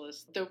 content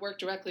specialists that work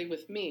directly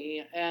with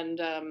me,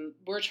 and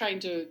we're trying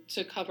to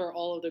cover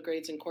all of the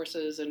grades and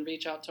courses and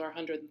reach out to our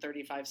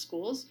 135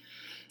 schools.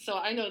 So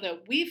I know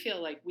that we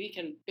feel like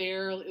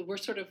we're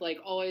sort of like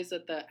always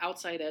at the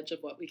outside edge of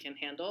what we can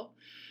handle.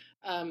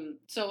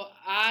 So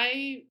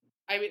I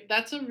mean,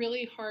 that's a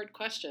really hard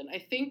question. I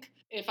think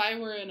if I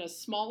were in a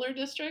smaller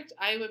district,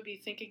 I would be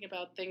thinking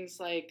about things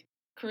like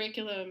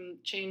curriculum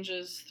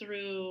changes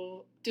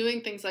through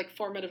doing things like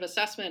formative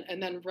assessment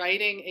and then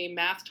writing a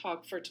math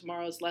talk for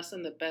tomorrow's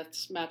lesson that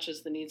best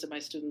matches the needs of my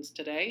students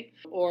today.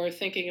 Or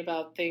thinking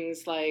about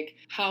things like,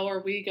 how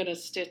are we going to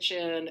stitch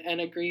in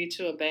and agree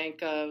to a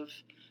bank of,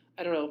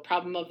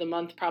 problem of the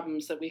month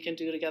problems that we can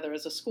do together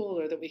as a school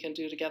or that we can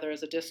do together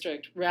as a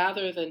district,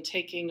 rather than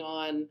taking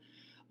on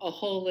a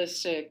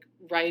holistic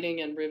writing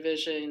and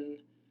revision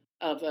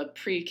of a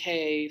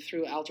pre-K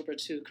through Algebra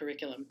 2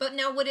 curriculum. But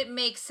now, would it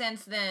make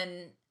sense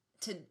then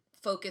to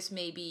focus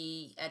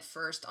maybe at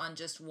first on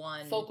just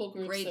one focal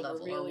groups grade that level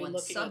were really or one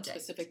looking at subject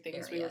specific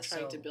things area? we were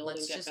trying to build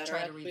and get better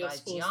at. We have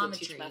schools that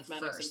teach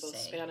mathematics in both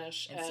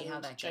Spanish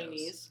and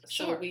Chinese.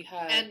 So we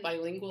had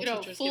bilingual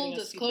teachers full giving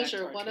us disclosure, feedback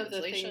to our one of the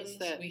translations. things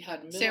that we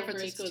had San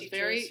Francisco is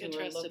very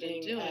interested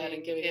in doing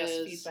and giving us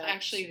is feedback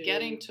actually to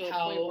getting to a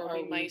how point where are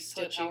we we might put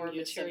stitching our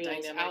use of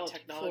materials dynamic out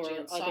technology for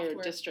and other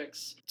software.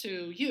 districts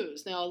to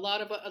use. Now, a lot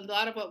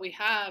of what we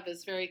have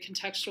is very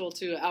contextual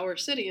to our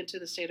city and to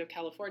the state of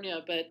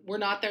California, but we're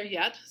not there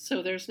yet,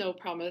 so there's no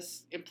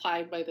promise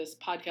implied by this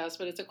podcast,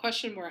 but it's a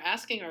question we're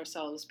asking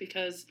ourselves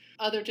because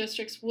other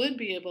districts would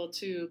be able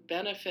to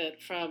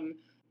benefit from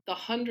the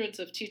hundreds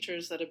of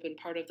teachers that have been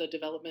part of the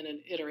development and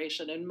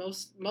iteration, and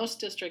most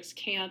districts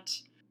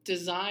can't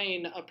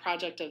design a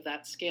project of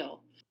that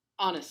scale.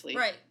 honestly.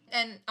 Right.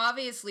 And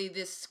obviously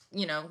this,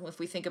 if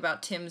we think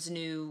about Tim's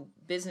new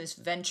business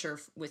venture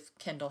with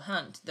Kendall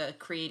Hunt, the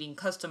creating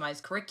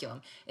customized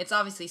curriculum, it's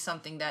obviously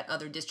something that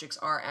other districts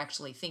are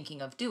actually thinking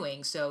of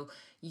doing. So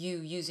you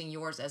using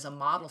yours as a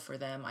model for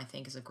them, I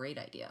think, is a great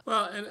idea.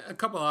 Well, and a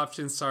couple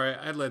options. Sorry,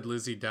 I led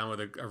Lizzie down with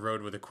a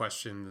road with a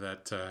question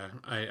that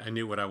I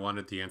knew what I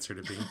wanted the answer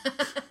to be.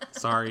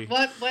 Sorry.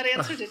 What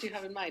answer did you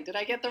have in mind? Did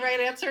I get the right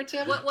answer,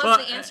 Tim? What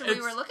was the answer we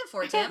were looking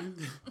for, Tim?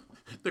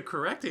 The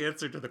correct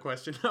answer to the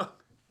question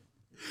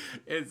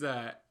is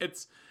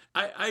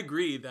I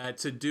agree that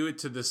to do it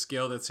to the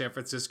scale that San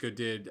Francisco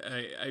did,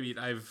 I mean,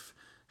 I've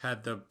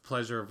had the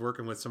pleasure of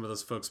working with some of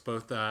those folks,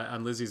 both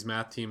on Lizzie's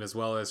math team as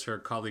well as her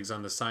colleagues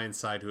on the science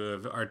side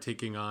who are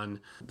taking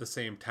on the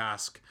same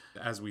task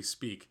as we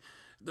speak.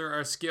 There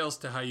are scales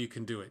to how you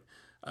can do it.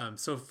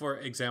 So, for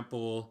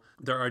example,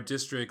 there are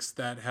districts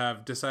that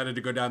have decided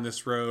to go down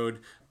this road.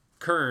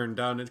 Kern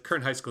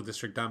High School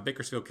District down in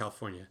Bakersfield,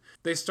 California.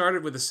 They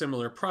started with a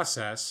similar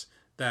process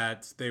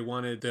that they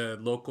wanted the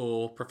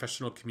local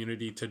professional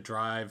community to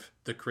drive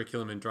the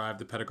curriculum and drive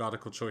the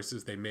pedagogical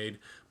choices they made.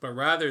 But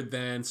rather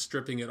than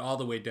stripping it all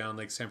the way down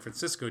like San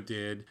Francisco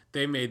did,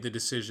 they made the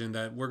decision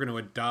that we're going to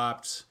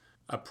adopt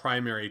a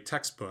primary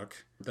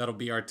textbook. That'll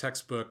be our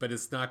textbook, but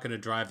it's not going to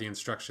drive the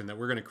instruction, that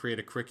we're going to create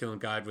a curriculum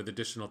guide with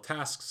additional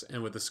tasks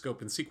and with a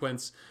scope and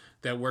sequence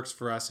that works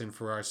for us and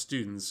for our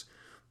students.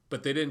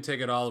 But they didn't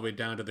take it all the way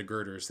down to the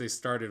girders. They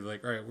started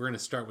like, all right, we're going to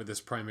start with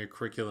this primary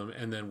curriculum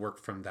and then work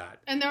from that.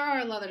 And there are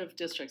a lot of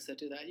districts that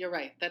do that. You're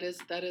right. That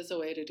is a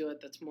way to do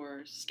it that's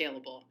more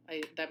scalable.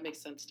 That makes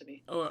sense to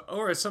me.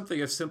 Or something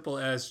as simple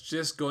as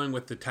just going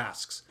with the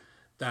tasks.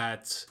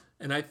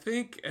 And I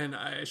think, and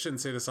I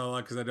shouldn't say this all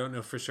out because I don't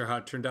know for sure how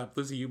it turned out.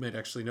 Lizzie, you might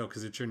actually know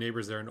because it's your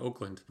neighbors there in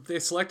Oakland. They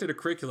selected a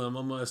curriculum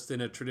almost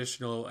in a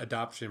traditional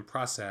adoption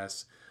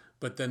process,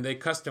 but then they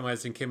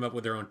customized and came up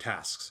with their own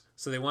tasks.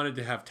 So they wanted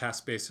to have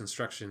task-based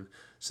instruction.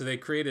 So they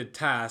created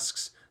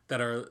tasks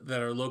that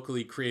are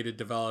locally created,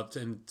 developed,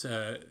 and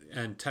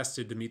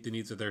tested to meet the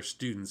needs of their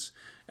students,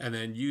 and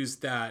then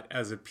used that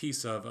as a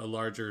piece of a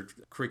larger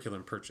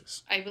curriculum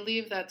purchase. I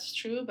believe that's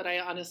true, but I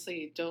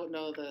honestly don't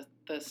know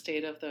the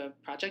state of the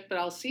project. But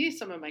I'll see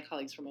some of my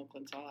colleagues from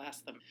Oakland, so I'll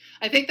ask them.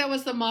 I think that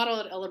was the model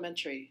at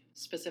elementary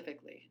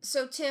specifically.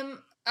 So,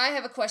 Tim, I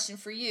have a question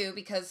for you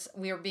because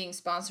we are being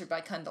sponsored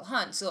by Kendall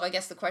Hunt. So I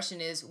guess the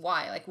question is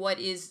why? Like, what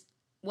is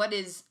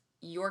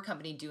your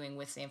company doing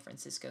with San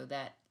Francisco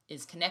that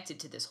is connected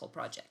to this whole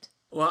project?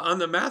 Well, on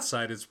the math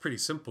side, it's pretty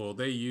simple.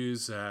 They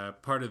use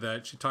part of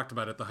that. She talked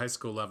about at the high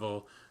school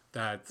level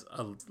that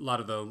a lot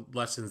of the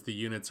lessons, the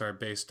units are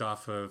based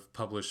off of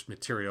published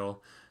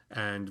material.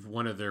 And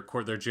one of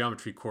their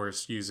geometry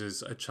course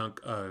uses a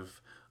chunk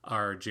of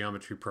our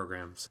geometry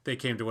programs. They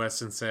came to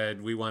us and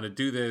said, we want to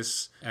do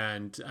this.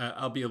 And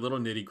I'll be a little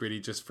nitty gritty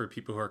just for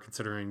people who are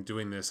considering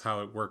doing this,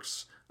 how it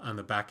works on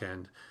the back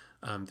end.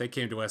 They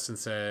came to us and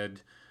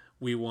said,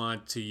 we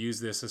want to use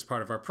this as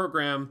part of our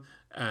program,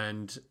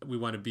 and we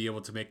want to be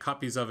able to make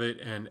copies of it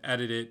and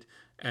edit it,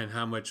 and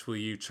how much will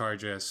you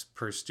charge us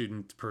per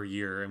student per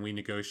year? And we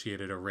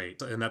negotiated a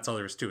rate. And that's all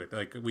there is to it.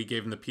 Like, we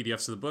gave them the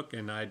PDFs of the book,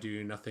 and I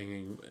do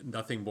nothing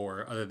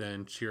more other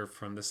than cheer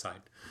from the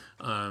side.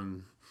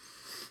 And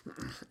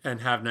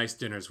have nice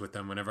dinners with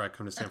them whenever I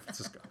come to San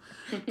Francisco.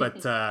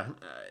 But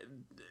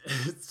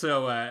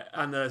so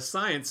on the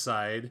science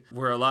side,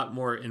 we're a lot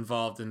more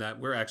involved in that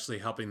we're actually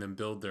helping them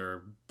build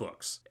their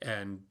books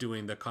and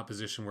doing the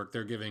composition work.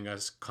 They're giving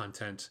us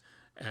content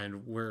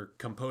and we're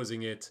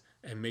composing it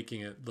and making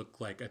it look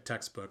like a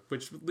textbook,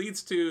 which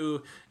leads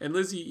to, and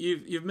Lizzie,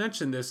 you've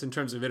mentioned this in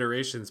terms of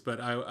iterations,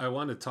 but I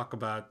want to talk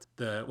about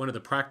one of the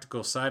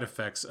practical side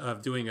effects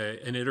of doing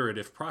an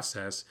iterative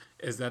process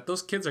is that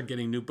those kids are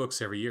getting new books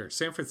every year.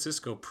 San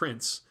Francisco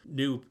prints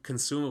new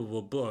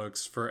consumable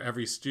books for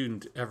every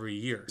student every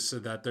year so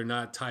that they're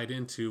not tied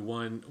into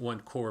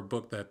one core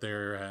book that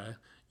they're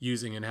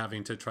using and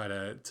having to try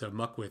to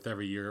muck with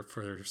every year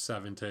for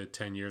 7 to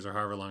 10 years or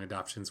however long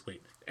adoptions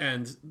wait.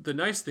 And the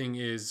nice thing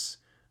is,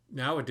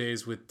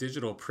 nowadays with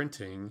digital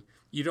printing,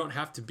 you don't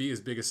have to be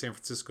as big as San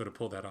Francisco to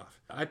pull that off.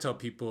 I tell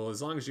people,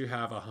 as long as you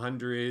have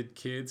 100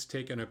 kids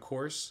taking a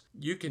course,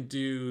 you can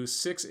do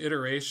 6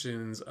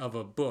 iterations of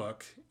a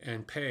book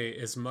and pay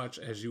as much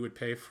as you would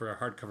pay for a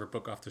hardcover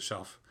book off the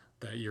shelf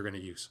that you're going to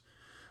use.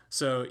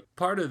 So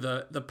part of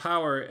the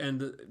power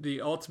and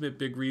the ultimate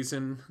big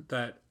reason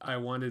that I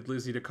wanted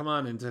Lizzie to come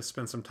on and to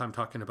spend some time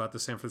talking about the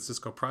San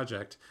Francisco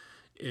project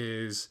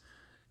is,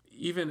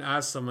 even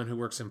as someone who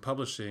works in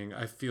publishing,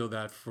 I feel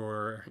that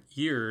for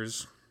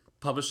years,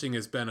 publishing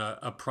has been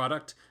a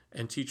product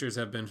and teachers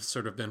have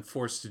been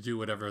forced to do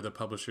whatever the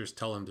publishers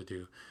tell them to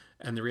do.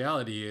 And the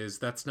reality is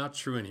that's not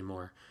true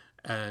anymore.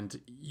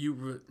 And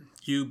you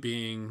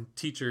being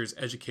teachers,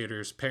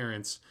 educators,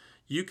 parents,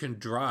 you can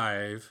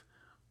drive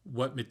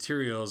what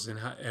materials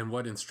and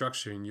what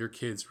instruction your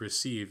kids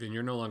receive, and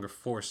you're no longer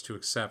forced to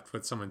accept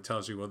what someone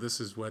tells you. Well, this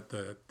is what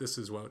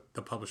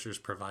the publishers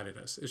provided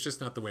us. It's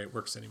just not the way it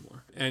works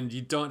anymore. And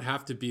you don't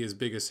have to be as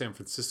big as San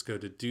Francisco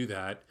to do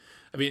that.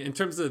 I mean, in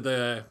terms of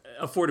the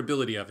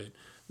affordability of it.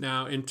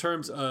 Now, in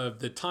terms of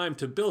the time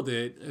to build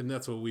it, and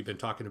that's what we've been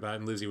talking about,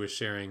 and Lizzie was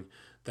sharing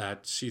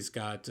that she's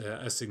got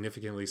a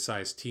significantly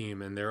sized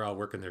team and they're all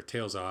working their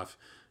tails off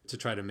to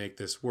try to make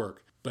this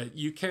work. But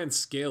you can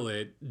scale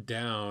it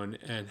down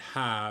and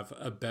have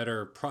a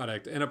better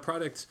product, and a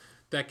product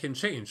that can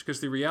change,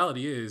 because the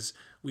reality is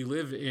we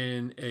live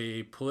in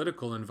a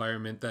political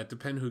environment that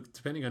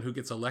depending on who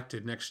gets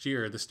elected next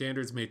year, the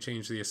standards may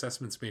change, the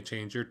assessments may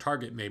change, your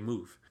target may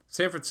move.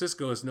 San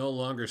Francisco is no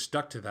longer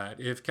stuck to that.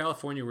 If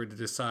California were to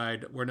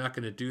decide we're not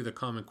going to do the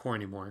Common Core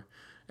anymore,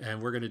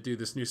 and we're going to do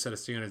this new set of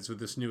standards with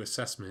this new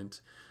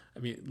assessment, I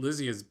mean,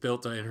 Lizzie has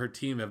built, and her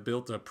team have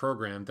built a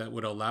program that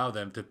would allow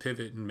them to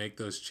pivot and make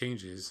those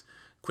changes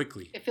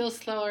quickly. It feels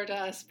slower to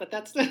us, but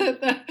that's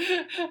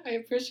I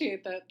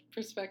appreciate that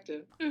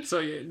perspective.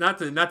 So not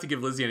to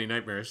give Lizzie any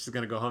nightmares, she's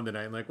going to go home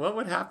tonight and like, what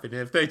would happen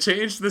if they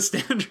changed the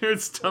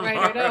standards tomorrow?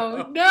 Right, I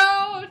know.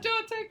 No,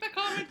 don't take the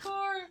Common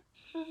Core.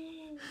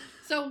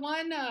 So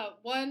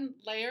one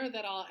layer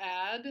that I'll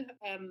add,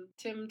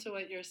 Tim, to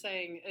what you're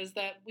saying is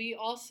that we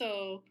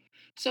also,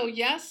 so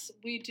yes,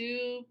 we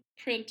do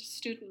print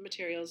student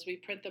materials. We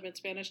print them in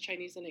Spanish,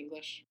 Chinese, and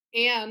English.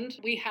 And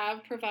we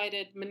have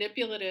provided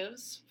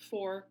manipulatives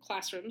for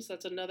classrooms.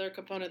 That's another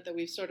component that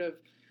we've sort of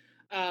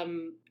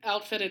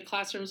outfitted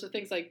classrooms with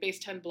things like base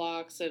 10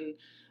 blocks and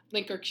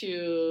linker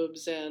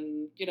cubes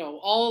and, you know,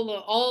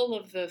 all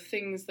of the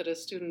things that a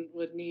student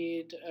would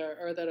need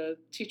or that a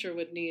teacher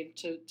would need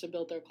to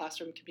build their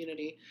classroom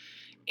community.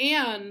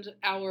 And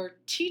our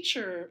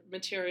teacher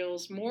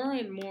materials, more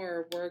and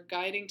more, we're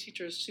guiding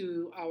teachers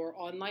to our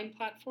online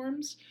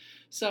platforms.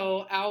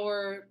 So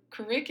our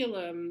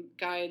curriculum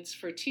guides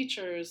for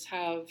teachers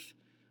have,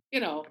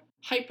 you know,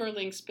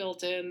 hyperlinks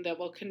built in that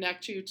will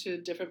connect you to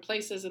different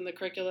places in the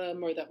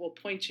curriculum, or that will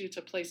point you to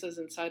places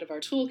inside of our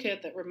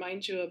toolkit that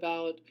remind you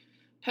about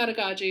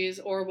pedagogies,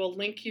 or will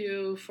link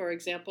you, for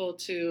example,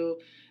 to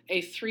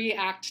a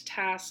 3-act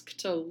task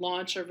to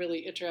launch a really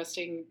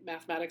interesting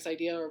mathematics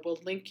idea, or will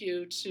link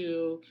you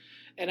to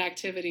an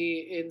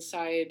activity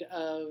inside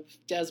of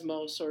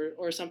Desmos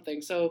or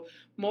something. So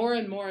more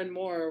and more and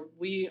more,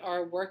 we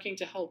are working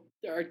to help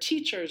our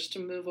teachers to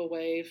move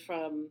away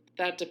from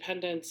that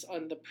dependence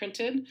on the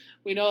printed.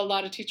 We know a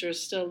lot of teachers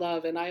still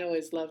love, and I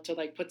always love to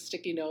like put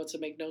sticky notes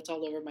and make notes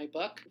all over my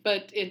book.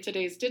 But in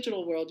today's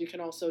digital world, you can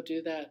also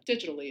do that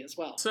digitally as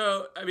well.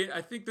 So, I mean,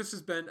 I think this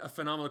has been a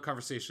phenomenal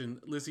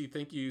conversation. Lizzie,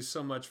 thank you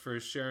so much for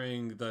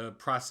sharing the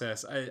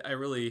process. I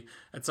really,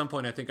 at some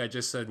point, I think I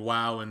just said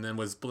wow and then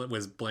was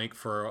blank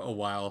for a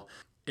while.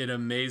 It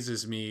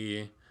amazes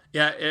me.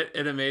 Yeah,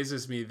 it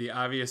amazes me the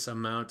obvious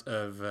amount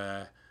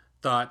of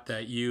thought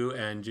that you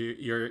and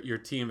your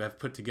team have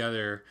put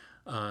together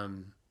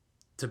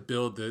to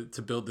build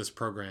this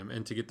program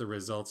and to get the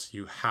results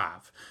you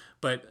have.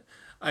 But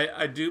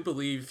I do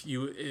believe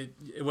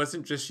it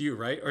wasn't just you,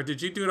 right? Or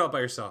did you do it all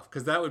by yourself?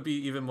 Because that would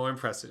be even more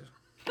impressive.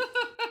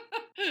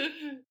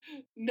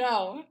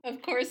 No,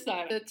 of course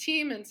not. The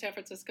team in San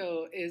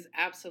Francisco is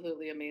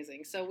absolutely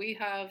amazing. So we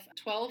have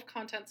 12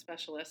 content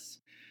specialists.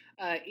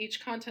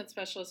 Each content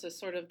specialist is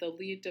sort of the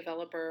lead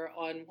developer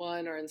on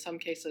one, or in some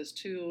cases,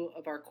 2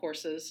 of our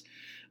courses.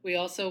 We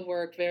also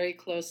work very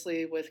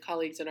closely with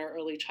colleagues in our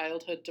early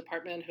childhood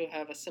department who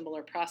have a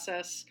similar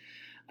process.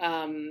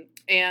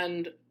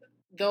 And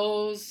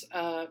those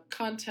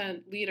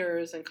content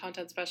leaders and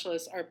content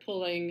specialists are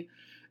pulling,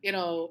 you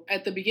know,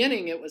 at the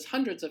beginning it was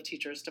hundreds of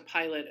teachers to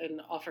pilot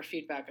and offer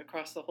feedback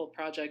across the whole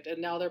project.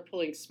 And now they're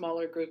pulling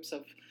smaller groups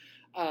of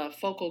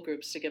focal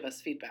groups to give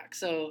us feedback.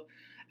 So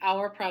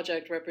our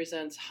project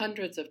represents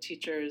hundreds of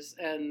teachers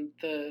and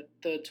the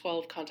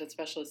 12 content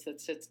specialists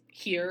that sits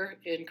here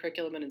in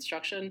curriculum and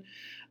instruction.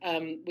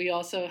 We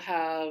also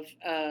have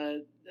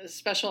a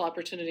special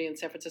opportunity in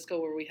San Francisco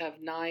where we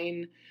have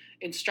 9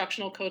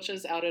 instructional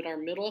coaches out at our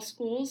middle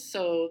schools.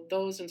 So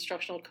those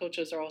instructional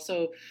coaches are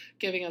also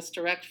giving us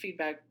direct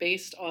feedback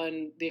based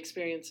on the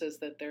experiences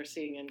that they're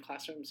seeing in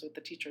classrooms with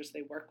the teachers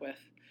they work with.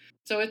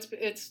 So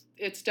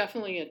it's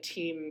definitely a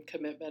team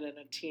commitment and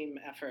a team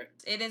effort.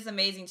 It is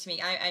amazing to me.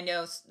 I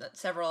know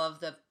several of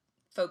the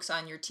folks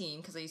on your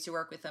team because I used to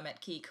work with them at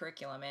Key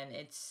Curriculum, and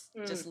it's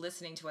just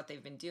listening to what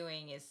they've been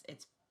doing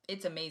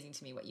it's amazing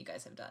to me what you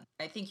guys have done.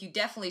 I think you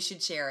definitely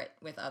should share it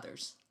with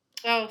others.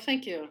 Oh,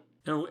 thank you.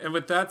 And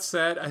with that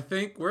said, I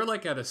think we're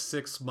like at a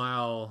 6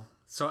 mile.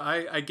 So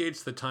I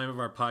gauge the time of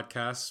our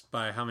podcast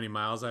by how many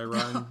miles I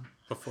run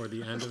before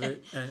the end of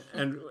it,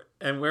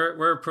 and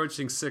we're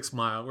approaching 6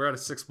 mile. We're at a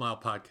 6 mile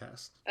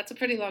podcast. That's a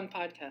pretty long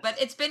podcast.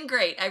 But it's been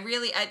great.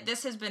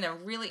 This has been a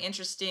really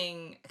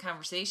interesting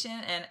conversation.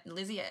 And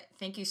Lizzie,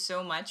 thank you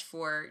so much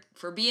for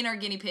being our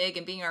guinea pig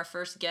and being our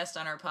first guest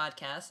on our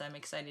podcast. I'm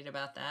excited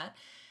about that.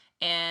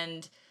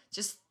 And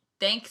just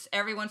thanks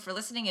everyone for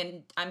listening.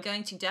 And I'm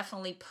going to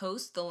definitely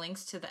post the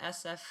links to the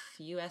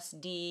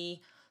SFUSD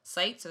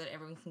site so that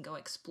everyone can go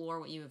explore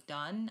what you have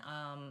done.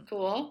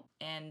 Cool.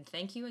 And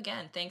thank you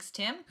again. Thanks,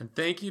 Tim. And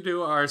thank you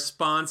to our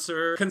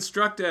sponsor,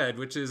 ConstructEd,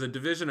 which is a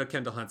division of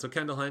Kendall Hunt. So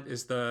Kendall Hunt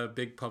is the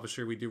big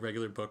publisher. We do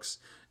regular books.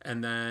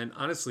 And then,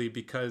 honestly,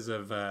 because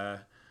of,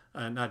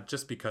 not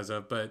just because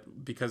of,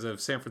 but because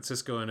of San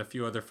Francisco and a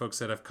few other folks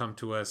that have come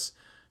to us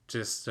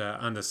just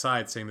on the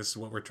side saying, this is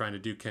what we're trying to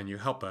do. Can you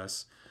help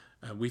us?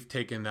 We've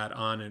taken that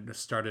on and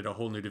started a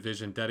whole new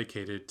division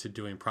dedicated to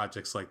doing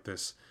projects like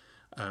this,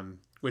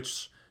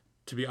 which,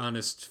 to be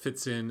honest,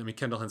 fits in. I mean,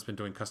 Kendall Hunt's been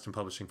doing custom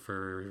publishing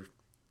for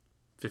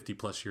 50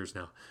 plus years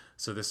now.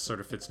 So this sort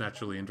of fits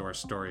naturally into our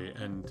story.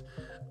 And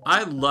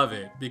I love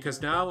it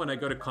because now when I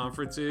go to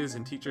conferences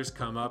and teachers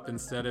come up,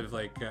 instead of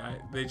like,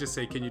 they just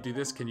say, can you do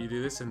this? Can you do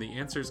this? And the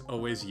answer is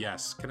always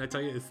yes. Can I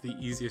tell you, it's the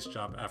easiest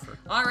job ever.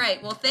 All right.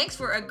 Well, thanks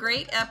for a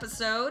great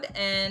episode.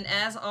 And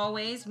as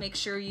always, make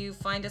sure you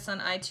find us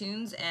on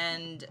iTunes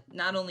and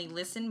not only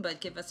listen,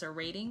 but give us a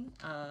rating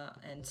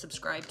and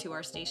subscribe to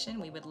our station.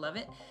 We would love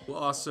it. We'll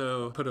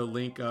also put a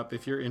link up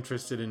if you're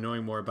interested in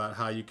knowing more about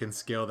how you can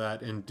scale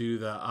that and do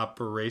the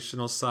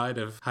operational side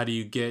of how do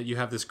you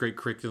have this great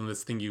curriculum,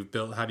 this thing you've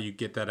built, how do you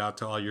get that out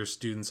to all your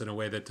students in a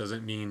way that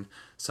doesn't mean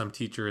some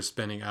teacher is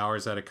spending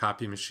hours at a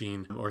copy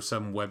machine or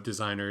some web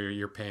designer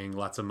you're paying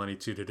lots of money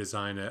to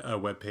design a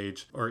web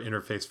page or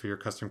interface for your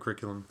custom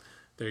curriculum.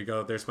 There you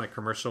go. There's my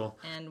commercial.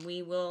 And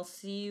we will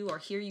see you or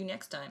hear you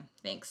next time.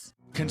 Thanks.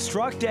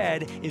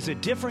 ConstructEd is a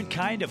different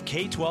kind of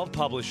K-12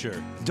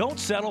 publisher. Don't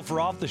settle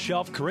for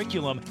off-the-shelf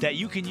curriculum that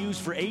you can use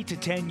for 8 to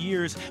 10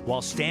 years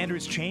while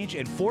standards change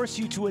and force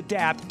you to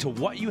adapt to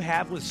what you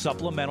have with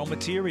supplemental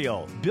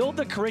material. Build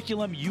the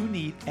curriculum you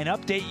need and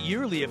update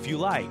yearly if you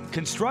like.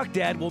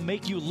 ConstructEd will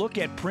make you look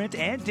at print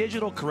and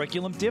digital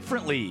curriculum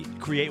differently,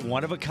 create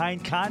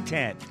one-of-a-kind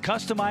content,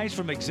 customize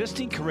from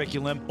existing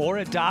curriculum, or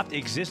adopt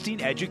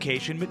existing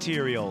education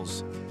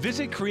materials.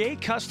 Visit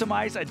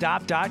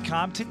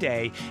CreateCustomizeAdopt.com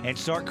today and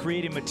start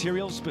creating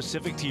materials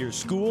specific to your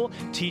school,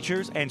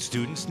 teachers, and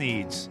students'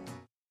 needs.